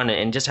working on,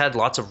 and just had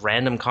lots of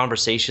random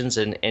conversations,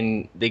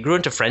 and they grew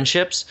into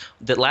friendships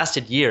that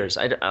lasted years.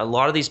 A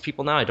lot of these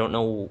people now, I don't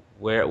know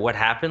what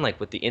happened. Like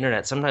with the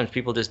internet, sometimes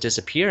people just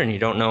disappear, and you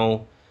don't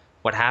know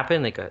what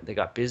happened. They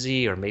got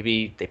busy, or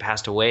maybe they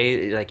passed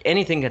away. Like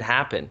anything could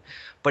happen,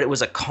 but it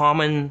was a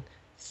common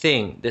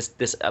thing.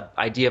 This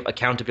idea of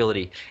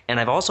accountability, and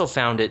I've also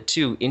found it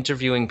too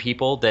interviewing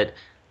people that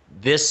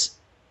this.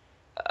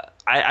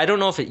 I don't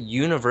know if it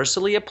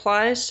universally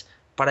applies,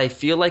 but I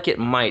feel like it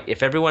might.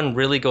 If everyone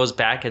really goes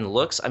back and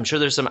looks, I'm sure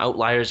there's some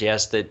outliers,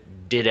 yes,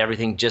 that did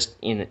everything just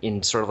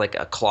in sort of like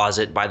a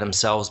closet by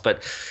themselves,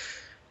 but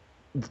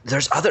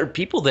there's other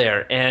people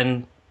there.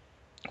 And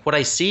what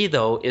I see,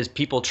 though, is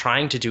people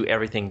trying to do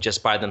everything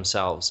just by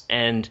themselves.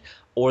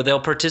 Or they'll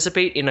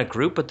participate in a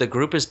group, but the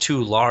group is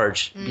too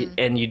large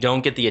and you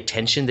don't get the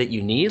attention that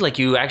you need. Like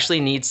you actually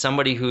need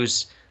somebody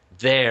who's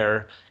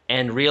there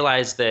and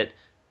realize that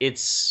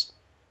it's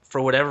for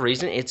whatever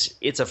reason,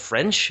 it's a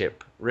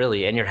friendship,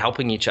 really, and you're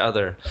helping each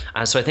other.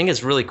 So I think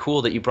it's really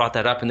cool that you brought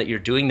that up and that you're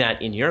doing that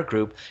in your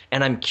group.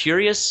 And I'm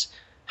curious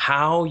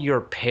how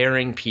you're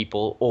pairing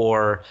people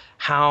or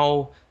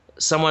how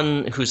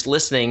someone who's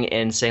listening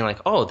and saying like,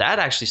 oh, that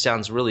actually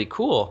sounds really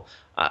cool,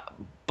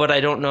 but I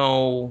don't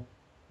know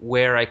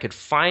where I could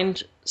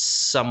find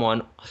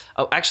someone.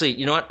 Oh, actually,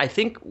 you know what? I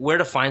think where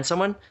to find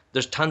someone,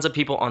 there's tons of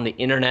people on the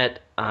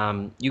internet.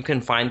 You can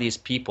find these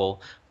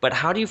people, but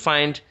how do you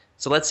find...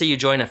 So let's say you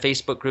join a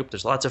Facebook group.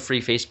 There's lots of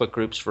free Facebook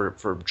groups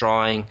for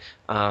drawing.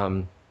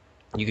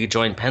 You could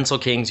join Pencil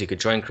Kings. You could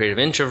join Creative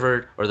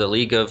Introvert or the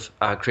League of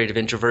Creative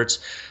Introverts.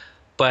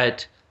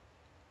 But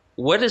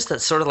what is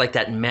that sort of like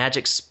that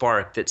magic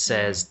spark that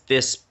says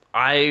this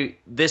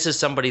is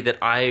somebody that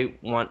I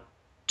want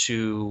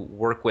to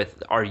work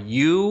with? Are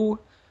you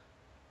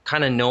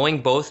kind of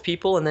knowing both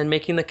people and then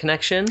making the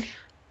connection?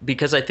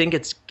 Because I think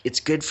it's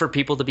good for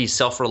people to be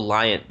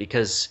self-reliant,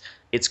 because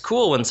it's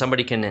cool when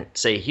somebody can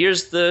say, here,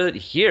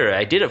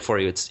 I did it for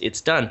you.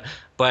 It's done.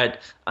 But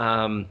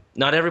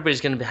not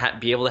everybody's going to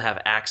be able to have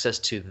access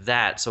to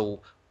that. So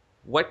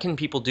what can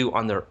people do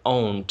on their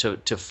own to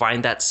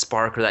find that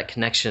spark or that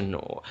connection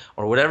or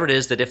whatever it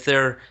is that if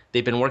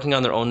they've been working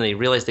on their own and they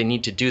realize they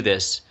need to do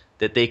this,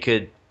 that they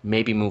could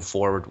maybe move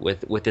forward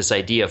with this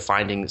idea of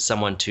finding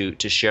someone to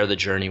share the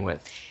journey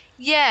with?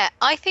 Yeah,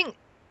 I think,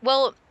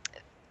 well,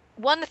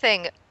 one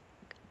thing,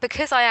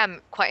 because I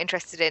am quite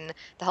interested in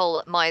the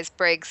whole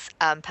Myers-Briggs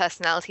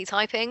personality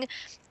typing,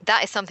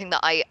 that is something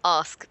that I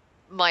ask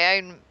my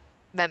own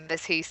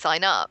members who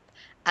sign up.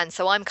 And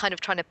so I'm kind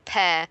of trying to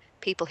pair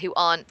people who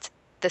aren't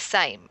the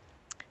same.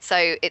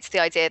 So it's the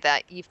idea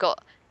that you've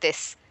got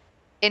this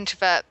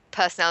introvert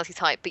personality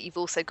type, but you've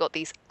also got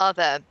these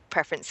other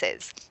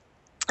preferences.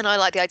 And I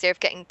like the idea of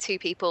getting two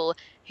people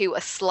who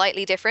are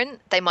slightly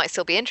different. They might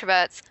still be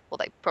introverts, well,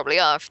 they probably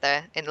are if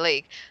they're in the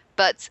league,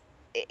 but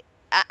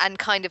and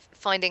kind of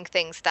finding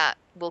things that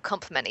will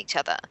complement each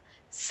other.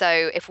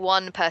 So if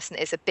one person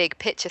is a big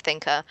picture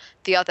thinker,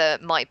 the other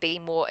might be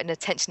more an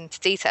attention to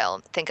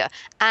detail thinker.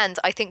 And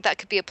I think that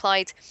could be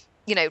applied,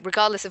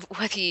 regardless of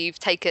whether you've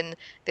taken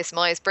this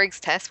Myers-Briggs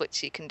test,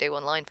 which you can do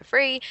online for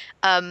free.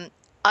 Um,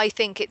 I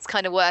think it's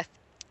kind of worth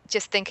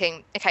just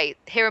thinking, okay,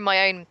 here are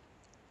my own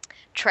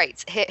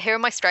traits. Here are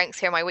my strengths,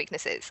 here are my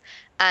weaknesses.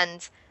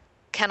 And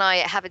can I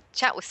have a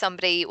chat with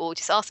somebody or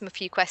just ask them a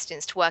few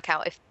questions to work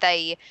out if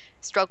they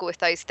struggle with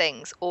those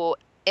things or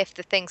if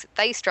the things that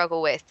they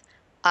struggle with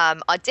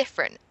are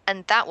different?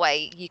 And that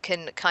way you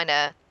can kind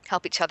of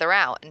help each other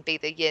out and be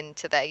the yin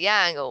to their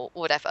yang or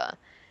whatever.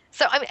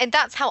 So, I mean, and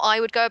that's how I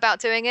would go about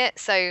doing it.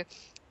 So,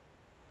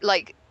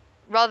 like,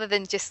 rather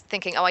than just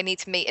thinking, oh, I need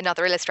to meet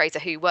another illustrator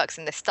who works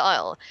in this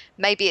style,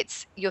 maybe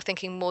it's you're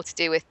thinking more to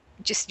do with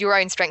just your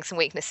own strengths and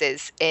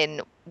weaknesses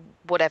in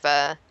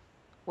whatever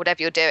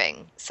whatever you're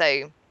doing.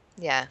 So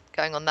yeah,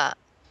 going on that.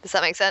 Does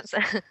that make sense?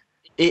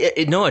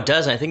 No, it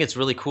does. I think it's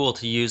really cool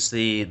to use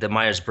the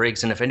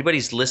Myers-Briggs. And if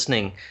anybody's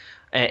listening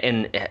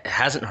and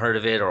hasn't heard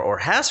of it or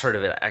has heard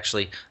of it,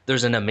 actually,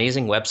 there's an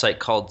amazing website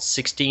called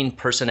 16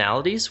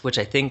 Personalities, which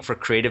I think for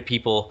creative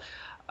people,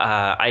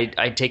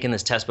 I'd taken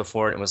this test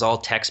before and it was all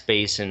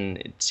text-based and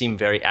it seemed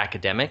very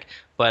academic.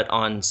 But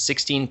on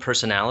 16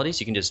 Personalities,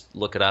 you can just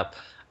look it up.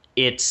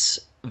 It's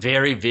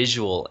very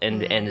visual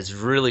and it's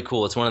really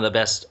cool. It's one of the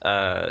best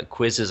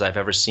quizzes I've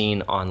ever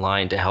seen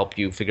online to help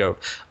you figure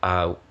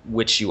out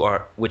which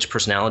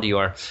personality you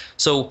are.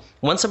 So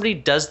once somebody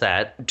does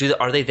that,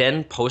 are they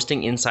then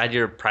posting inside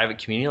your private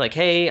community like,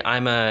 hey,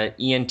 I'm a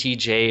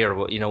ENTJ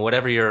or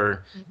whatever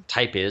your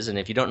type is, and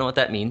if you don't know what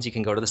that means, you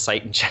can go to the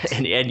site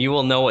and you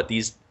will know what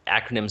these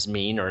acronyms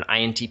mean, or an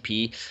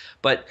INTP,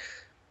 but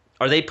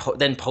are they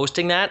then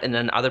posting that and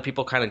then other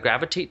people kind of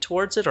gravitate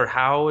towards it, or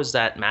how is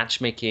that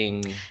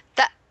matchmaking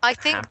That I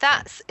think happen?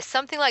 that's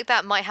something like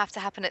that might have to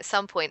happen at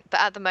some point, but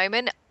at the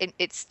moment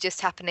it's just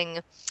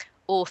happening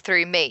all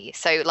through me.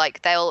 So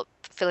like they'll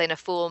fill in a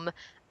form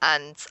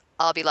and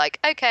I'll be like,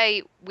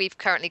 okay, we've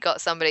currently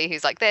got somebody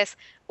who's like this,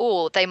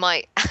 or they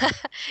might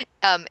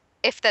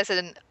if there's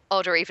an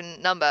odd or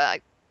even number,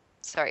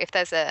 sorry, if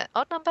there's a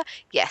odd number,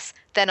 yes,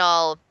 then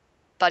I'll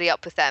buddy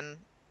up with them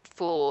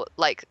for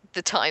like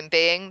the time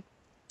being.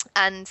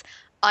 And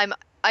I'm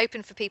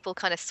open for people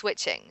kind of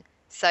switching.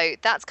 So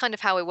that's kind of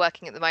how we're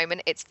working at the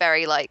moment. It's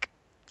very like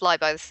fly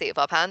by the seat of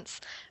our pants.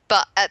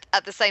 But at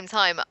the same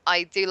time,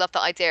 I do love the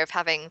idea of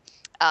having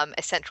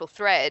a central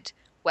thread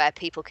where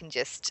people can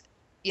just,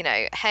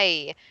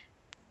 hey,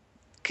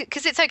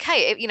 because it's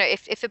okay.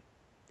 If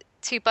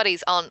two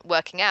buddies aren't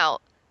working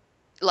out,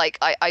 like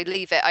I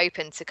leave it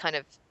open to kind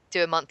of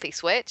do a monthly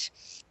switch.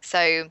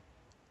 So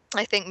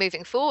I think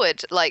moving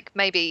forward, like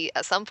maybe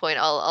at some point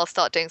I'll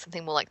start doing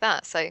something more like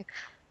that. So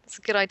it's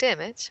a good idea,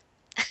 Mitch.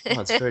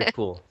 Oh, it's very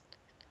cool.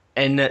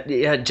 And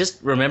yeah,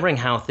 just remembering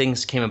how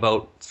things came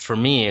about for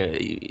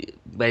me,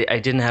 I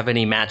didn't have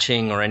any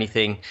matching or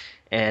anything.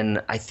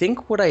 And I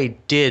think what I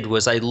did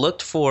was I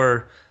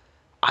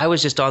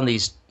was just on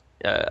these,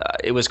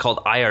 it was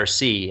called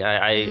IRC.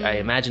 I Mm,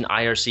 imagine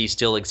IRC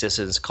still exists.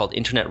 It's called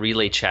Internet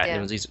Relay Chat. And it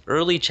yeah. was these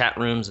early chat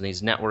rooms and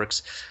these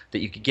networks that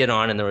you could get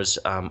on. And there was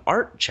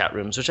art chat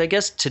rooms, which I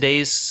guess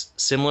today's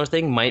similar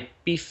thing might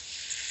be.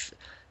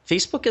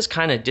 Facebook is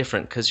kind of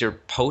different because you're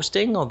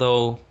posting,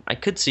 although I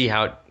could see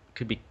how it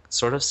could be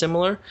sort of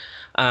similar.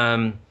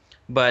 Um,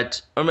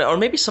 but or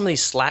maybe some of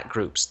these Slack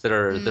groups that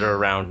are Mm,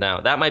 around now.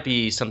 That might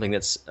be something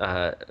that's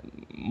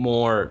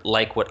more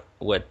like what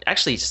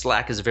actually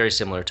Slack is very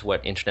similar to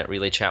what Internet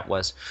Relay Chat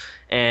was,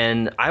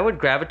 and I would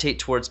gravitate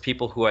towards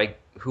people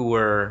who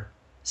were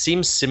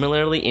seemed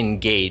similarly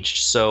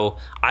engaged. So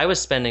I was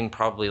spending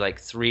probably like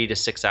 3 to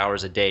 6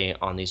 hours a day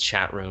on these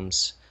chat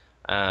rooms,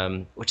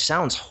 which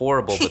sounds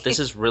horrible, but this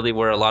is really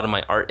where a lot of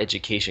my art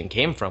education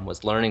came from,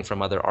 was learning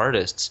from other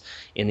artists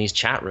in these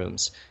chat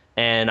rooms.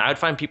 And I would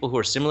find people who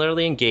are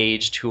similarly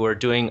engaged, who are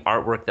doing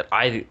artwork that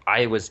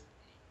I was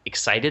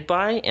excited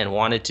by and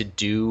wanted to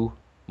do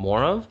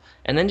more of,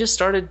 and then just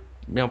started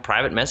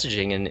private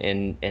messaging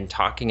and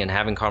talking and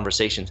having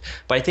conversations.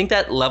 But I think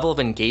that level of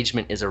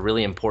engagement is a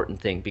really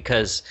important thing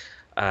because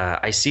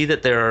I see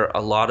that there are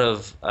a lot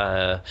of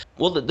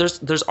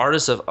there's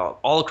artists of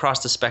all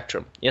across the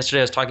spectrum. Yesterday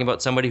I was talking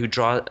about somebody who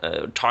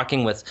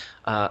talking with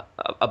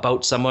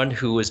about someone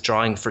who was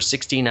drawing for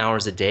 16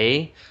 hours a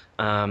day,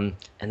 and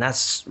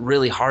that's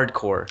really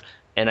hardcore.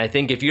 And I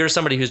think if you're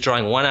somebody who's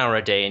drawing 1 hour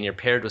a day and you're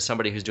paired with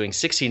somebody who's doing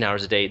 16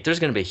 hours a day, there's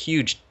going to be a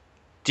huge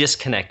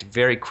disconnect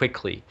very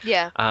quickly.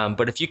 yeah.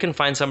 But if you can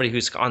find somebody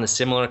who's on a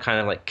similar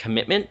kind of like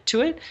commitment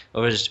to it,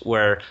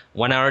 where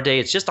 1 hour a day,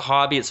 it's just a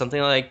hobby, it's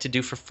something I like to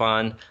do for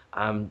fun,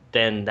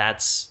 then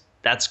that's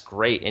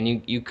great. And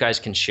you guys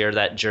can share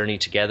that journey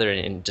together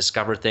and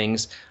discover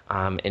things,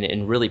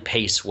 and really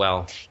pace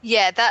well.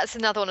 Yeah, that's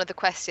another one of the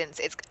questions.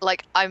 It's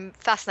like I'm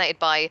fascinated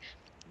by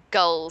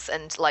goals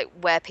and like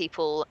where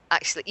people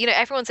actually,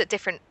 everyone's at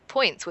different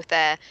points with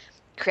their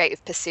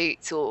creative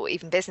pursuits or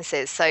even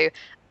businesses. So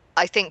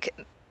I think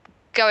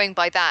going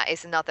by that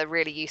is another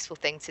really useful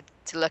thing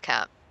to look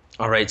at.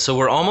 All right, so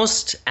we're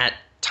almost at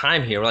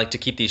time here. We like to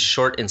keep these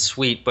short and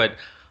sweet, but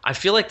I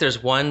feel like there's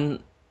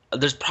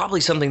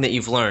probably something that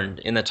you've learned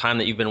in the time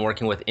that you've been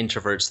working with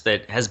introverts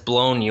that has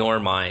blown your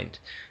mind.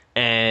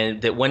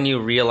 And that when you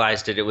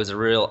realized it, it was a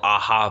real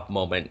aha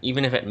moment,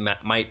 even if it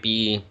might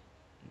be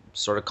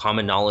sort of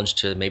common knowledge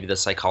to maybe the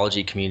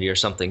psychology community or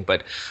something.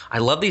 But I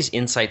love these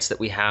insights that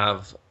we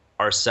have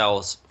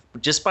ourselves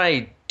just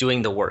by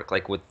doing the work,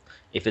 like with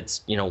if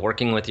it's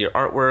working with your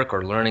artwork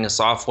or learning a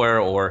software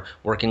or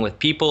working with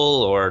people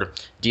or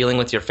dealing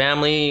with your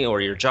family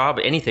or your job,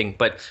 anything.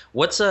 But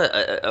what's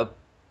a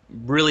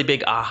really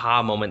big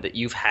aha moment that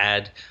you've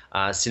had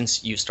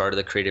since you started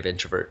the Creative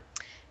Introvert?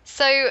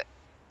 So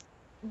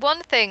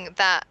one thing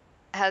that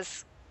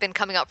has been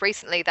coming up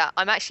recently that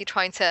I'm actually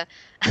trying to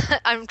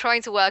I'm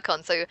trying to work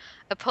on. So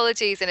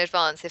apologies in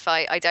advance if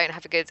I don't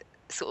have a good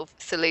sort of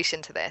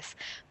solution to this.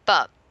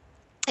 But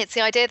it's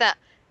the idea that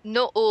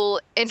not all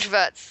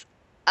introverts,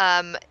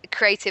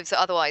 creatives or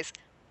otherwise,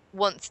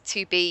 want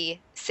to be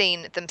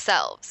seen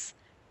themselves,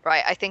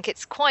 right? I thought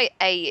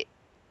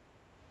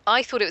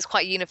it was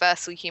quite a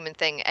universal human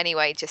thing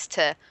anyway, just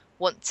to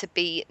want to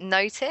be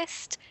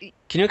noticed.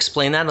 Can you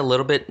explain that a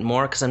little bit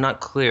more? Because I'm not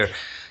clear.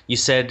 You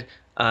said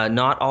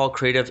not all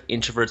creative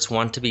introverts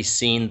want to be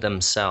seen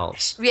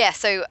themselves. Yeah,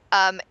 so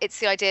it's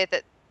the idea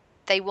that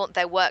they want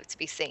their work to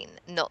be seen,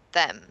 not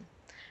them.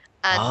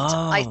 And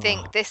I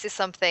think Oh. this is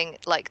something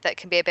like that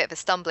can be a bit of a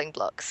stumbling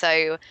block.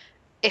 So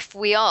if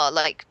we are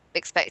like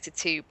expected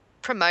to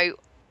promote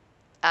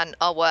and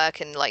our work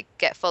and like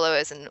get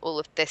followers and all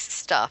of this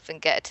stuff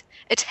and get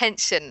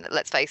attention,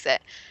 let's face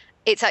it,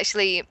 it's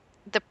actually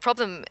the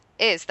problem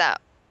is that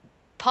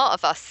part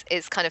of us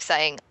is kind of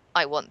saying,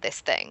 I want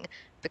this thing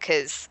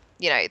because,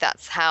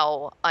 that's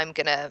how I'm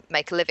gonna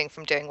make a living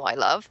from doing what I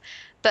love.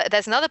 But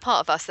there's another part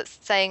of us that's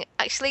saying,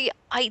 actually,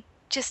 I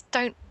just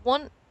don't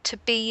want to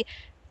be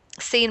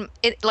seen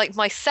like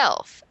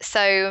myself.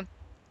 So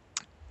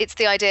it's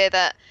the idea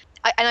that,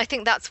 and I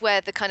think that's where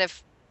the kind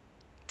of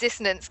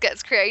dissonance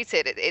gets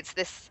created. It's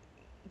this,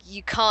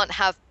 you can't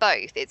have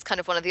both. It's kind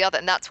of one or the other.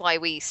 And that's why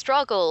we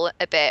struggle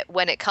a bit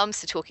when it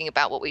comes to talking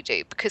about what we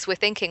do, because we're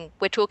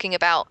talking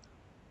about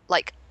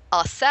like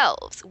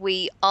ourselves.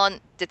 We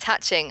aren't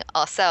detaching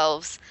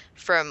ourselves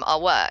from our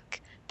work.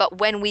 But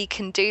when we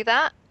can do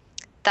that,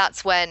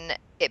 that's when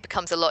it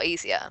becomes a lot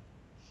easier,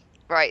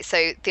 right?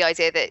 So the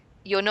idea that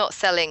you're not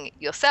selling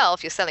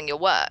yourself, you're selling your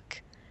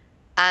work.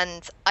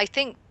 And I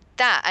think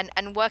that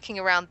and working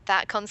around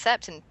that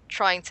concept and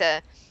trying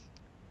to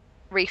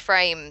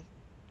reframe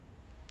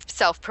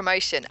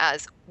self-promotion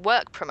as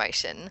work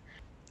promotion,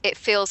 it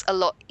feels a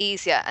lot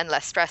easier and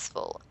less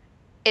stressful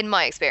in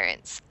my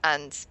experience.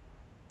 And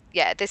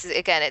yeah, this is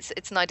again,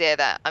 it's an idea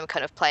that I'm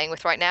kind of playing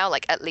with right now,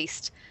 like at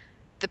least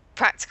the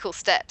practical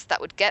steps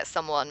that would get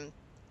someone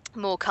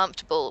more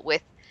comfortable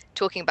with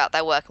talking about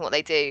their work and what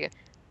they do,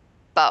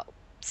 but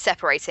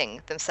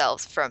separating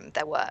themselves from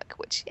their work,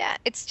 which yeah,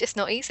 it's just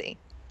not easy.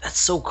 That's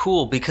so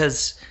cool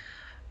because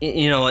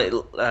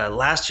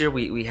last year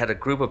we had a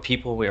group of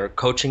people. We were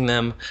coaching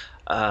them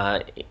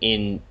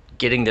in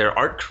getting their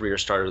art career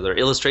started, or their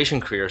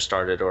illustration career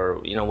started, or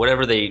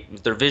whatever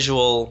their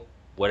visual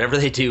whatever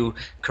they do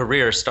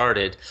career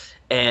started.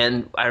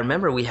 And I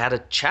remember we had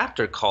a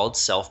chapter called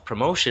self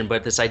promotion,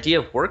 but this idea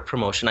of work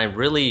promotion, I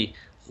really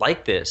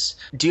like this.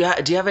 Do you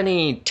have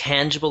any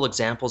tangible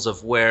examples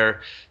of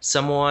where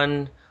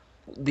someone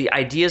the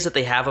ideas that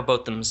they have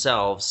about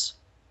themselves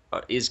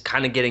is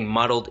kind of getting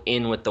muddled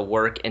in with the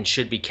work and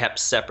should be kept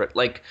separate.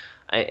 Like,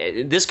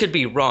 this could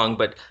be wrong,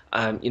 but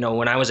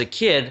when I was a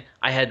kid,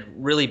 I had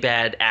really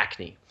bad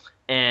acne,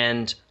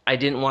 and I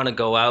didn't want to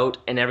go out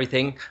and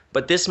everything.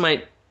 But this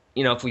might,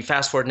 if we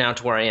fast forward now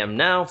to where I am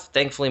now,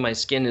 thankfully my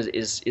skin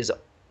is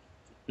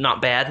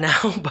not bad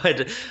now.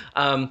 But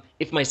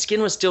if my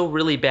skin was still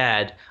really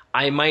bad,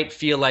 I might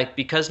feel like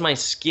because my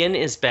skin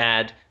is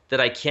bad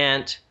that I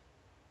can't,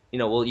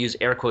 we'll use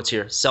air quotes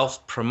here,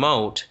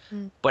 self-promote,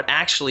 Mm. but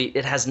actually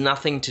it has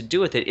nothing to do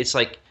with it. It's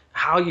like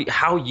how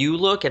you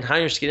look and how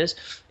your skin is,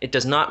 it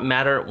does not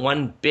matter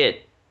one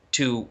bit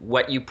to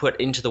what you put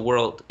into the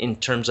world in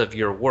terms of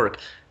your work.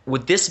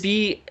 Would this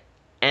be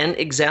an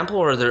example,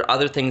 or are there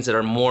other things that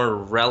are more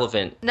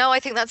relevant? No, I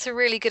think that's a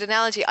really good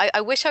analogy.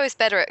 I wish I was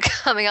better at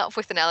coming up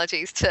with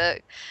analogies to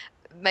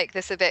make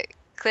this a bit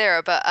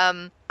clearer, but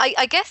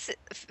I guess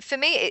for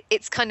me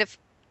it's kind of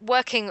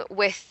working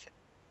with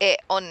it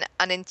on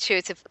an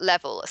intuitive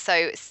level.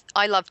 So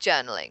I love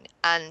journaling,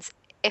 and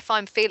if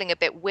I'm feeling a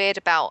bit weird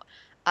about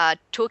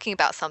talking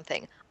about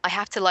something, I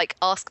have to like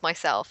ask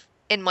myself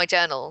in my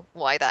journal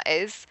why that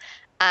is,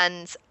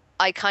 and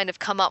I kind of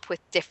come up with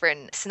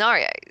different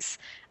scenarios,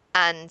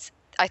 and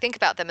I think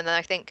about them, and then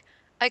I think,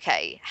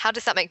 okay, how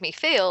does that make me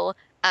feel?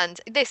 And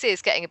this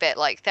is getting a bit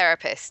like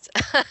therapist,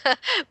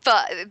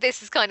 but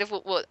this is kind of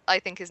what I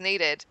think is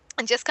needed.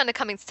 And just kind of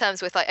coming to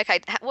terms with like, okay,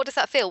 what does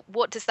that feel?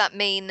 What does that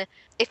mean?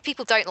 If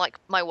people don't like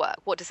my work,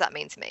 what does that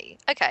mean to me?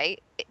 Okay,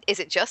 is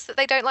it just that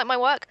they don't like my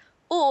work?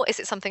 Or is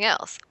it something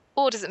else?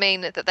 Or does it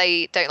mean that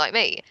they don't like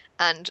me?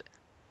 And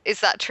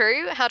is that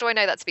true? How do I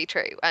know that to be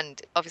true?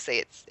 And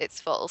obviously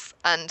it's false.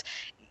 And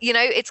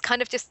it's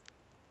kind of just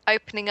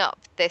opening up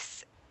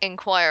this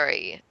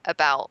inquiry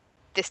about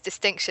this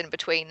distinction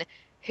between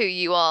who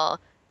you are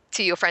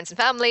to your friends and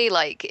family.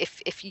 Like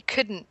if you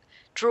couldn't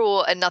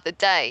draw another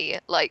day,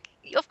 like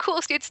of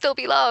course you'd still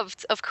be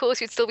loved. Of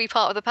course you'd still be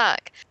part of the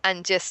pack.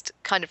 And just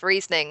kind of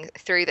reasoning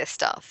through this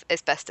stuff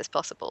as best as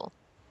possible.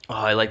 Oh,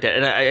 I like that.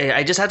 And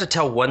I just have to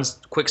tell one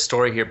quick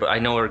story here, but I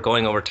know we're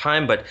going over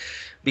time, but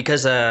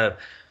because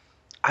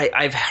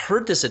I've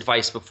heard this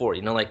advice before,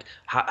 like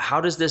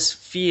how does this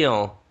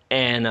feel?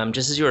 And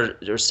just as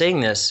you're saying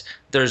this,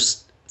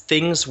 there's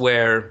things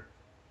where,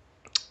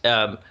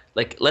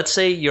 like, let's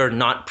say you're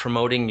not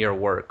promoting your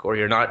work or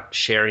you're not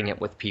sharing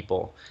it with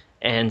people.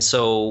 And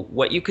so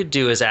what you could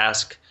do is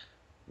ask,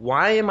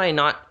 why am I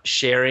not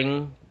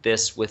sharing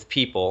this with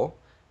people?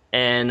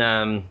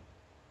 And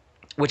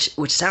which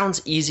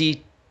sounds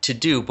easy to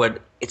do,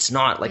 but it's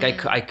not. Like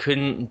Mm. I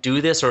couldn't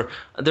do this, or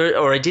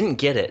I didn't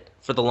get it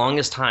for the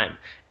longest time.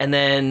 And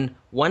then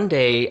one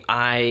day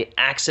I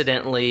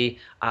accidentally,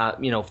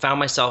 found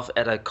myself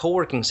at a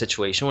co-working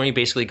situation where you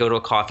basically go to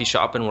a coffee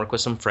shop and work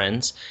with some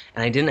friends,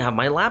 and I didn't have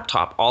my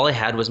laptop. All I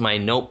had was my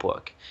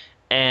notebook,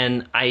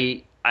 and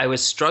I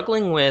was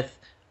struggling with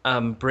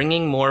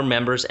bringing more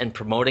members and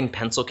promoting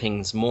Pencil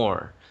Kings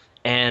more.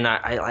 And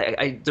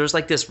there's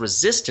like this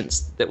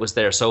resistance that was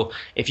there. So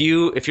if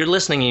you're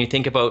listening and you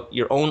think about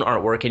your own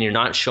artwork and you're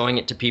not showing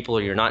it to people,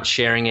 or you're not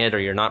sharing it, or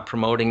you're not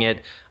promoting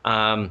it,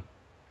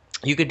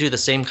 you could do the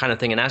same kind of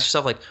thing and ask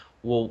yourself, like,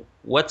 well,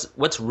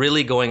 what's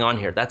really going on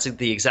here? That's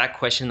the exact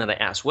question that I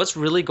asked. What's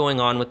really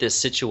going on with this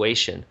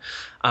situation?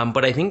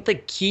 But I think the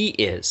key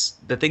is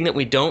the thing that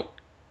we don't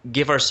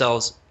give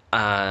ourselves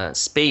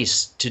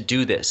space to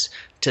do this,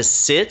 to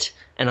sit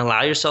and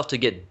allow yourself to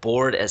get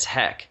bored as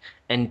heck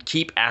and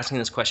keep asking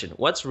this question.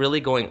 What's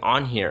really going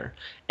on here?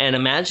 And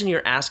imagine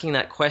you're asking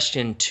that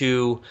question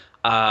to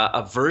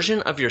a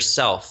version of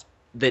yourself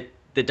that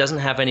doesn't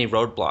have any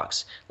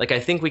roadblocks. Like, I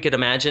think we could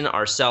imagine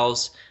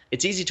ourselves.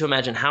 It's easy to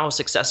imagine how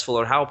successful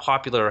or how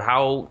popular or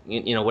how,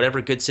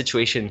 whatever good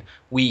situation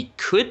we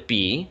could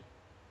be.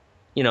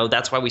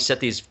 That's why we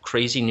set these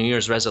crazy New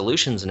Year's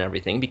resolutions and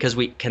everything, because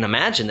we can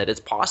imagine that it's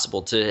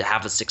possible to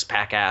have a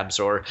six-pack abs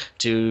or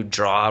to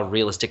draw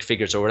realistic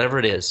figures or whatever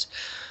it is.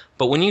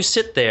 But when you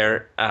sit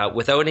there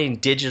without any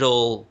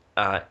digital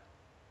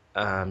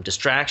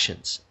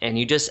distractions, and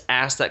you just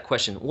ask that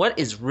question, what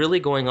is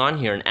really going on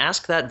here? And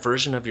ask that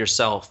version of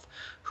yourself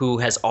who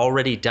has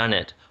already done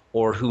it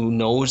or who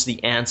knows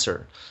the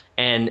answer,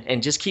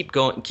 and just keep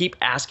going, keep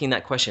asking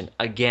that question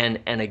again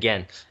and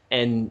again.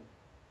 And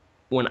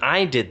when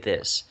I did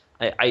this,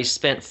 I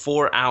spent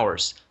 4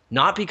 hours,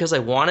 not because I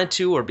wanted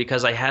to or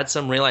because I had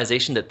some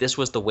realization that this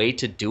was the way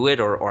to do it,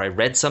 or I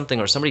read something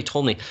or somebody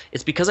told me.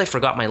 It's because I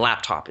forgot my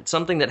laptop. It's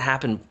something that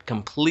happened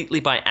completely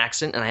by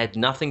accident, and I had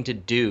nothing to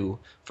do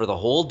for the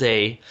whole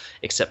day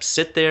except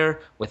sit there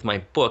with my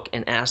book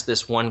and ask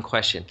this one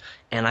question.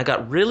 And I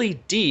got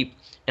really deep,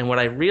 and what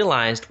I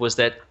realized was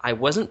that I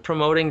wasn't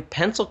promoting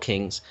Pencil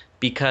Kings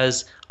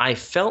because I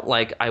felt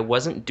like I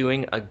wasn't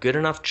doing a good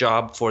enough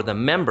job for the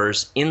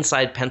members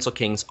inside Pencil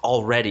Kings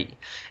already.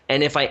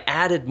 And if I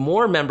added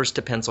more members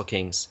to Pencil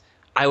Kings,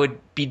 I would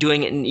be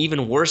doing an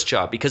even worse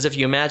job. Because if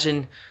you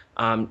imagine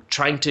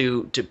trying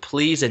to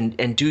please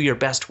and do your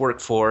best work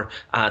for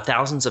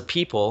thousands of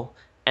people,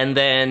 and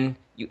then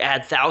you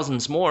add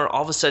thousands more,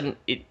 all of a sudden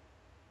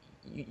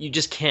you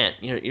just can't.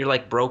 You're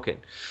like broken.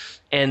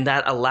 And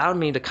that allowed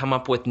me to come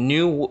up with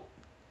new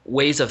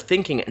ways of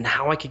thinking and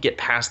how I could get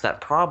past that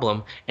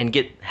problem and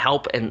get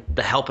help and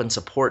the help and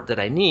support that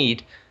I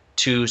need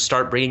to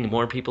start bringing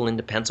more people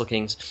into Pencil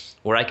Kings,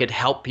 where I could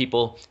help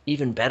people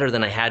even better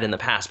than I had in the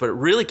past. But it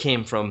really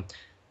came from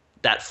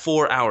that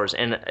 4 hours,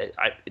 and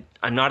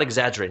I'm not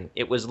exaggerating.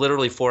 It was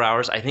literally 4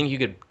 hours. I think you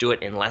could do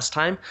it in less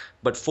time,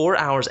 but 4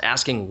 hours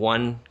asking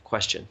one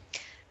question.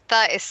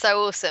 That is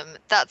so awesome.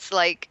 That's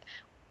like,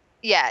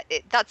 yeah,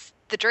 that's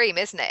the dream,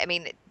 isn't it? I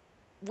mean,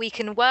 we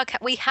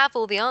have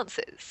all the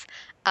answers.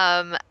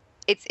 Um,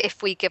 it's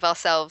if we give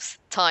ourselves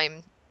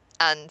time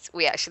and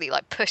we actually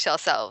like push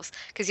ourselves.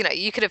 Because,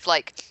 you could have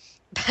like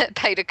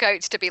paid a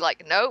coach to be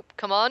like, nope,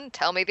 come on,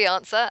 tell me the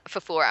answer for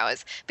 4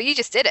 hours. But you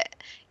just did it,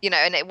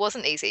 and it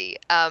wasn't easy.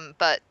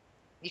 But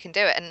you can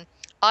do it. And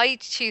I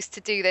choose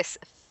to do this,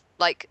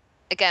 like,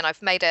 again,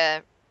 I've made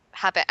a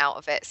habit out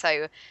of it.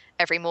 So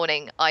every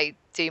morning I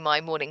do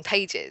my morning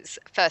pages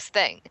first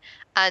thing.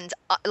 And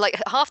like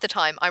half the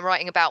time I'm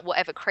writing about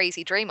whatever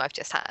crazy dream I've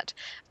just had.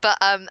 But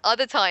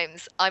other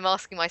times I'm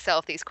asking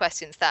myself these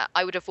questions that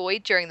I would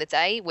avoid during the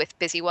day with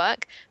busy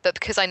work. But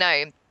because I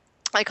know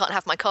I can't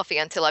have my coffee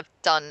until I've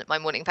done my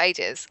morning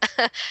pages,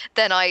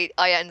 then I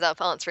end up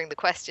answering the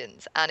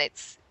questions. And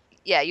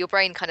yeah, your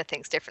brain kind of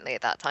thinks differently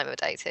at that time of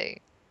day too.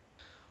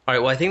 All right,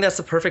 well, I think that's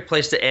the perfect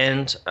place to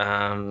end.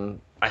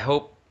 I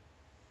hope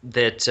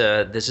that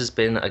this has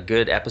been a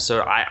good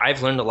episode.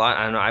 I've learned a lot,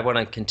 and I want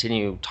to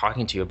continue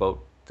talking to you about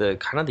the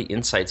kind of the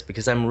insights,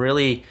 because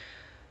I'm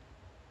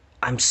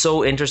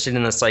so interested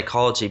in the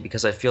psychology,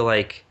 because I feel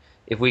like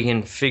if we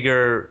can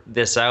figure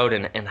this out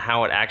and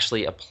how it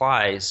actually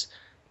applies,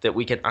 that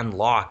we can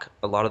unlock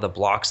a lot of the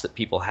blocks that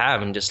people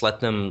have and just let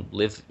them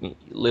live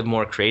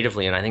more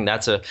creatively. And I think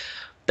that's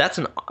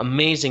an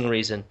amazing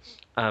reason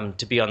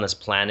to be on this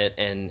planet,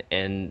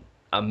 and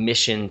a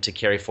mission to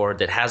carry forward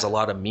that has a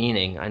lot of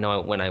meaning. I know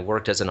when I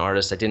worked as an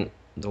artist, there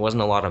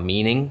wasn't a lot of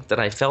meaning that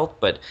I felt,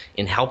 but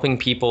in helping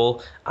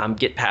people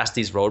get past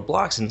these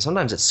roadblocks, and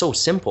sometimes it's so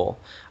simple,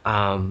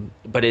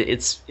 but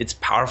it's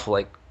powerful.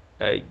 Like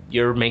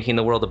you're making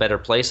the world a better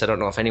place. I don't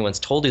know if anyone's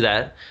told you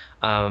that,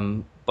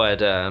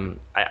 but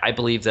I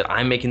believe that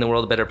I'm making the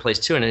world a better place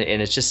too, and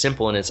it's just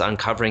simple, and it's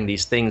uncovering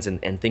these things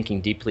and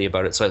thinking deeply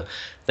about it. So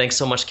thanks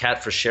so much,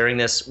 Kat, for sharing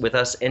this with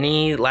us.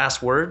 Any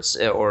last words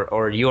or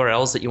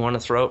URLs that you want to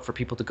throw out for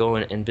people to go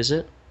and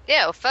visit?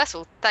 Yeah, well, first of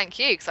all, thank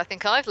you, because I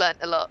think I've learned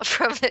a lot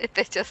from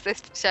this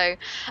show.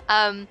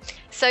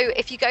 So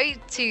if you go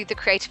to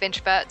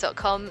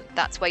thecreativeintrovert.com,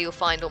 that's where you'll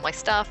find all my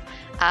stuff.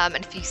 And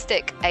if you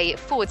stick a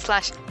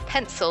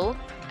 /pencil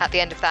at the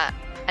end of that,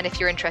 and if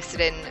you're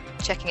interested in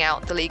checking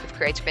out the League of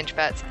Creative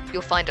Introverts,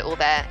 you'll find it all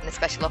there, and a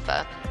special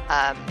offer,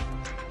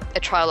 a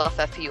trial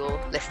offer for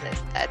your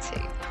listeners there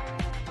too.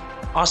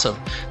 Awesome.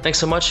 Thanks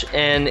so much.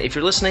 And if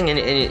you're listening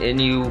and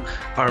you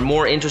are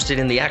more interested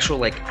in the actual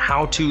like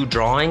how-to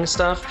drawing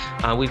stuff,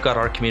 we've got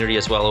our community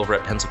as well over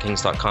at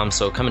pencilkings.com.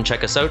 So come and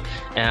check us out.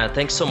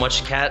 Thanks so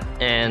much, Kat.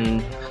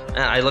 And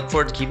I look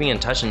forward to keeping in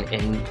touch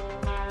and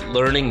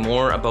learning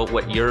more about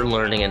what you're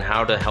learning and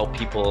how to help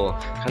people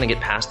kind of get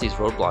past these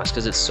roadblocks,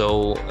 because it's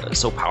so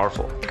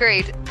powerful.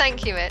 Agreed.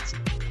 Thank you, Mitch.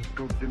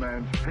 Scope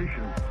demands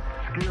patience,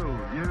 skill,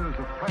 years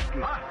of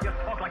practice. Ah, you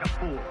talk like a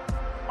fool.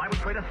 I would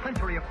trade a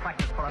century of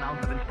practice for an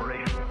ounce of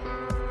inspiration.